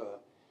mature,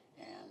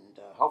 and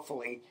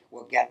hopefully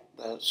we'll get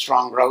the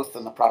strong growth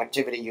and the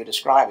productivity you're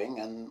describing,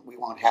 and we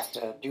won't have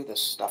to do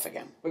this stuff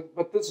again.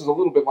 But this is a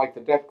little bit like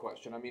the debt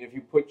question. I mean, if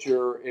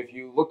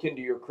you look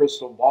into your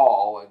crystal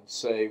ball and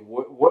say,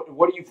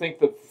 what do you think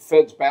the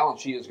Fed's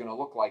balance sheet is going to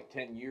look like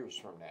 10 years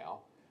from now?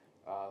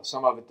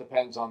 Some of it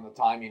depends on the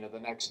timing of the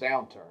next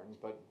downturn,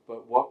 but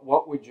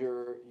what would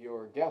your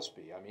guess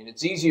be? I mean,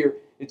 it's easier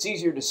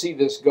to see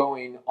this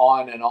going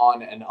on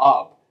and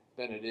up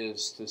than it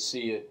is to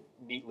see it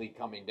neatly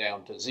coming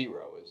down to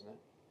zero, isn't it?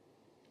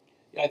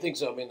 Yeah, I think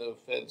so. I mean, the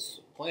Fed's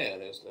plan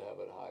is to have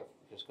it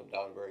just come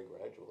down very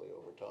gradually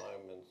over time,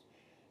 and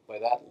by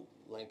that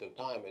length of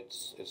time,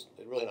 it's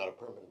really not a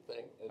permanent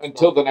thing.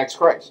 Until the next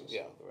crisis.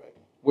 Yeah, right.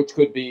 Which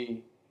could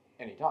be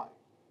any time.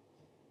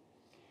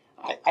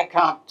 I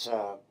can't,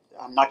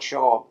 I'm not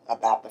sure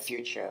about the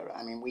future.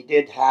 I mean, we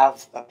did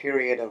have a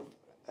period of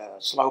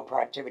slow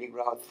productivity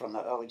growth from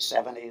the early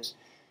 70s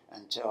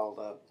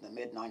until the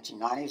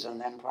mid-1990s, and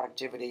then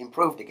productivity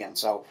improved again.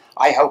 So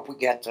I hope we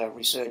get a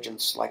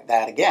resurgence like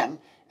that again,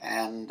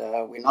 and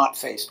we're not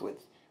faced with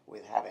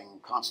having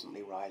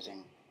constantly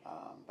rising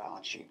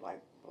balance sheet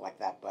like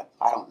that, but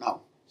I don't know.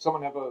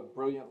 Someone have a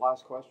brilliant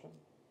last question?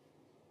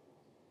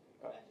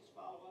 Can I just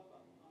follow up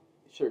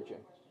on Sure, Jim.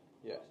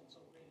 Yeah.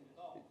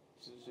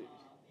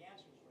 The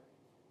answer is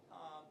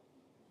right.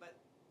 But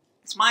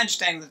it's my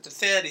understanding that the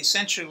Fed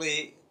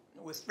essentially,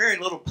 with very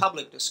little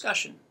public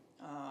discussion,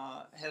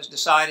 has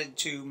decided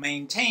to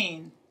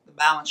maintain the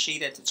balance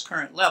sheet at its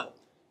current level.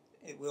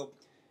 It will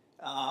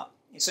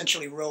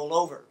essentially roll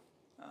over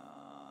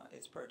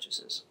its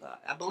purchases.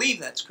 I believe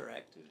that's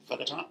correct. For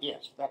the time,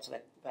 yes, that's the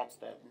next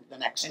step.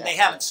 And they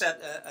haven't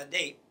set a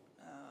date.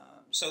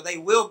 So they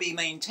will be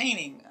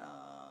maintaining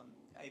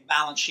a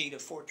balance sheet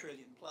of $4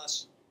 trillion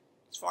plus,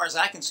 as far as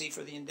I can see,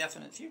 for the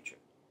indefinite future.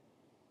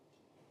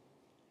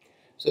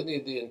 So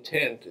the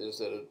intent is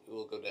that it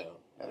will go down.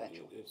 The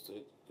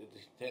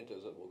intent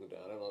is that it will go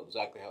down. I don't know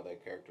exactly how they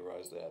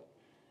characterize that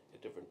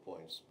at different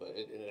points, but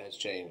it has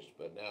changed.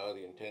 But now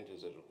the intent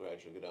is that it will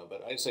gradually go down.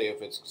 But I say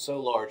if it's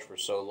so large for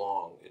so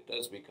long, it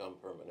does become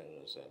permanent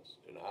in a sense.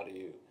 And how do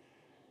you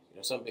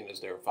something that's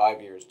there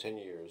 5 years, 10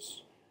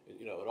 years,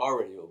 it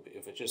already will be.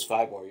 If it's just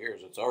 5 more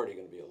years, it's already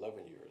going to be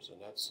 11 years,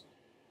 and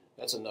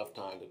that's enough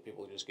time that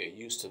people just get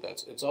used to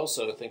that. It's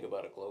also, think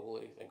about it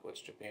globally, think what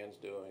Japan's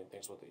doing,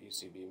 think what the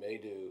ECB may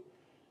do,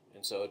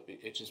 and so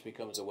it just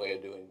becomes a way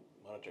of doing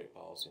monetary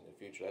policy in the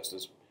future. That's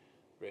this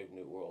brave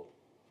new world.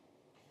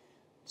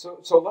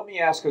 So let me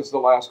ask as the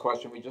last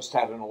question. We just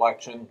had an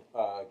election,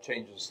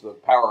 changes the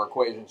power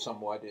equation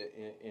somewhat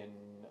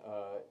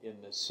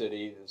in this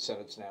city. The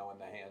Senate's now in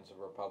the hands of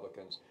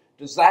Republicans.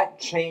 Does that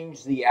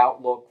change the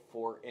outlook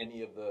for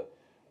any of the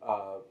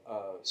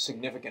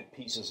significant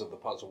pieces of the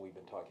puzzle we've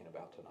been talking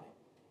about tonight?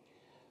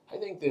 I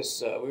think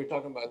this, we were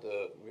talking about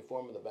the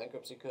reform of the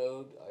bankruptcy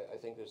code. I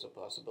think there's a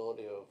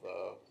possibility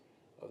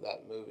of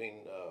that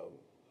moving.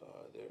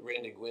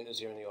 Randy Gwynn is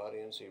here in the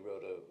audience. He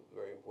wrote a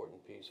very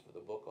important piece for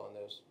the book on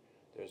this.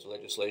 There's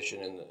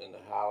legislation in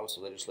the House,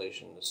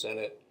 legislation in the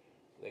Senate.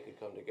 They could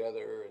come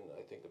together, and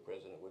I think the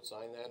president would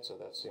sign that. So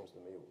that seems to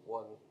me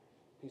one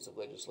piece of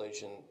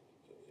legislation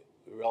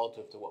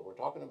relative to what we're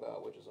talking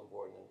about, which is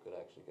important and could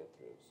actually get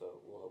through. So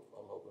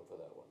I'm hoping for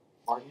that one.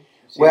 Martin?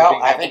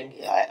 Well, I think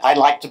I'd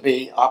like to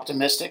be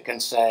optimistic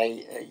and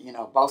say,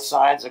 both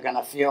sides are going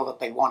to feel that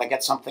they want to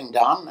get something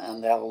done,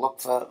 and they'll look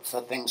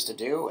for things to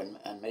do,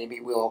 and maybe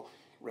we'll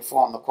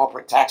reform the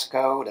corporate tax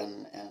code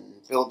and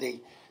build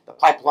the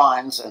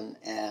pipelines,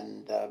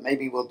 and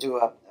maybe we'll do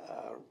a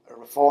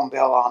reform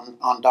bill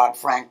on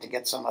Dodd-Frank to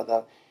get some of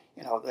the,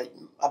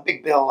 a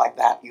big bill like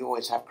that, you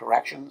always have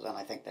corrections, and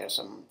I think there's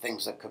some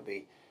things that could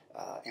be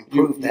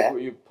improved there.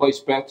 You place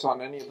bets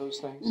on any of those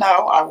things?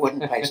 No, I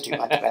wouldn't place too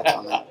much bets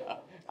on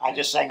that. I'm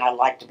just saying I'd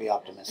like to be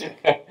optimistic.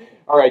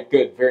 All right,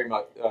 good. Very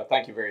much.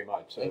 Thank you very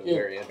much. Thank you.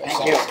 Very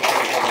interesting.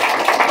 Thank you.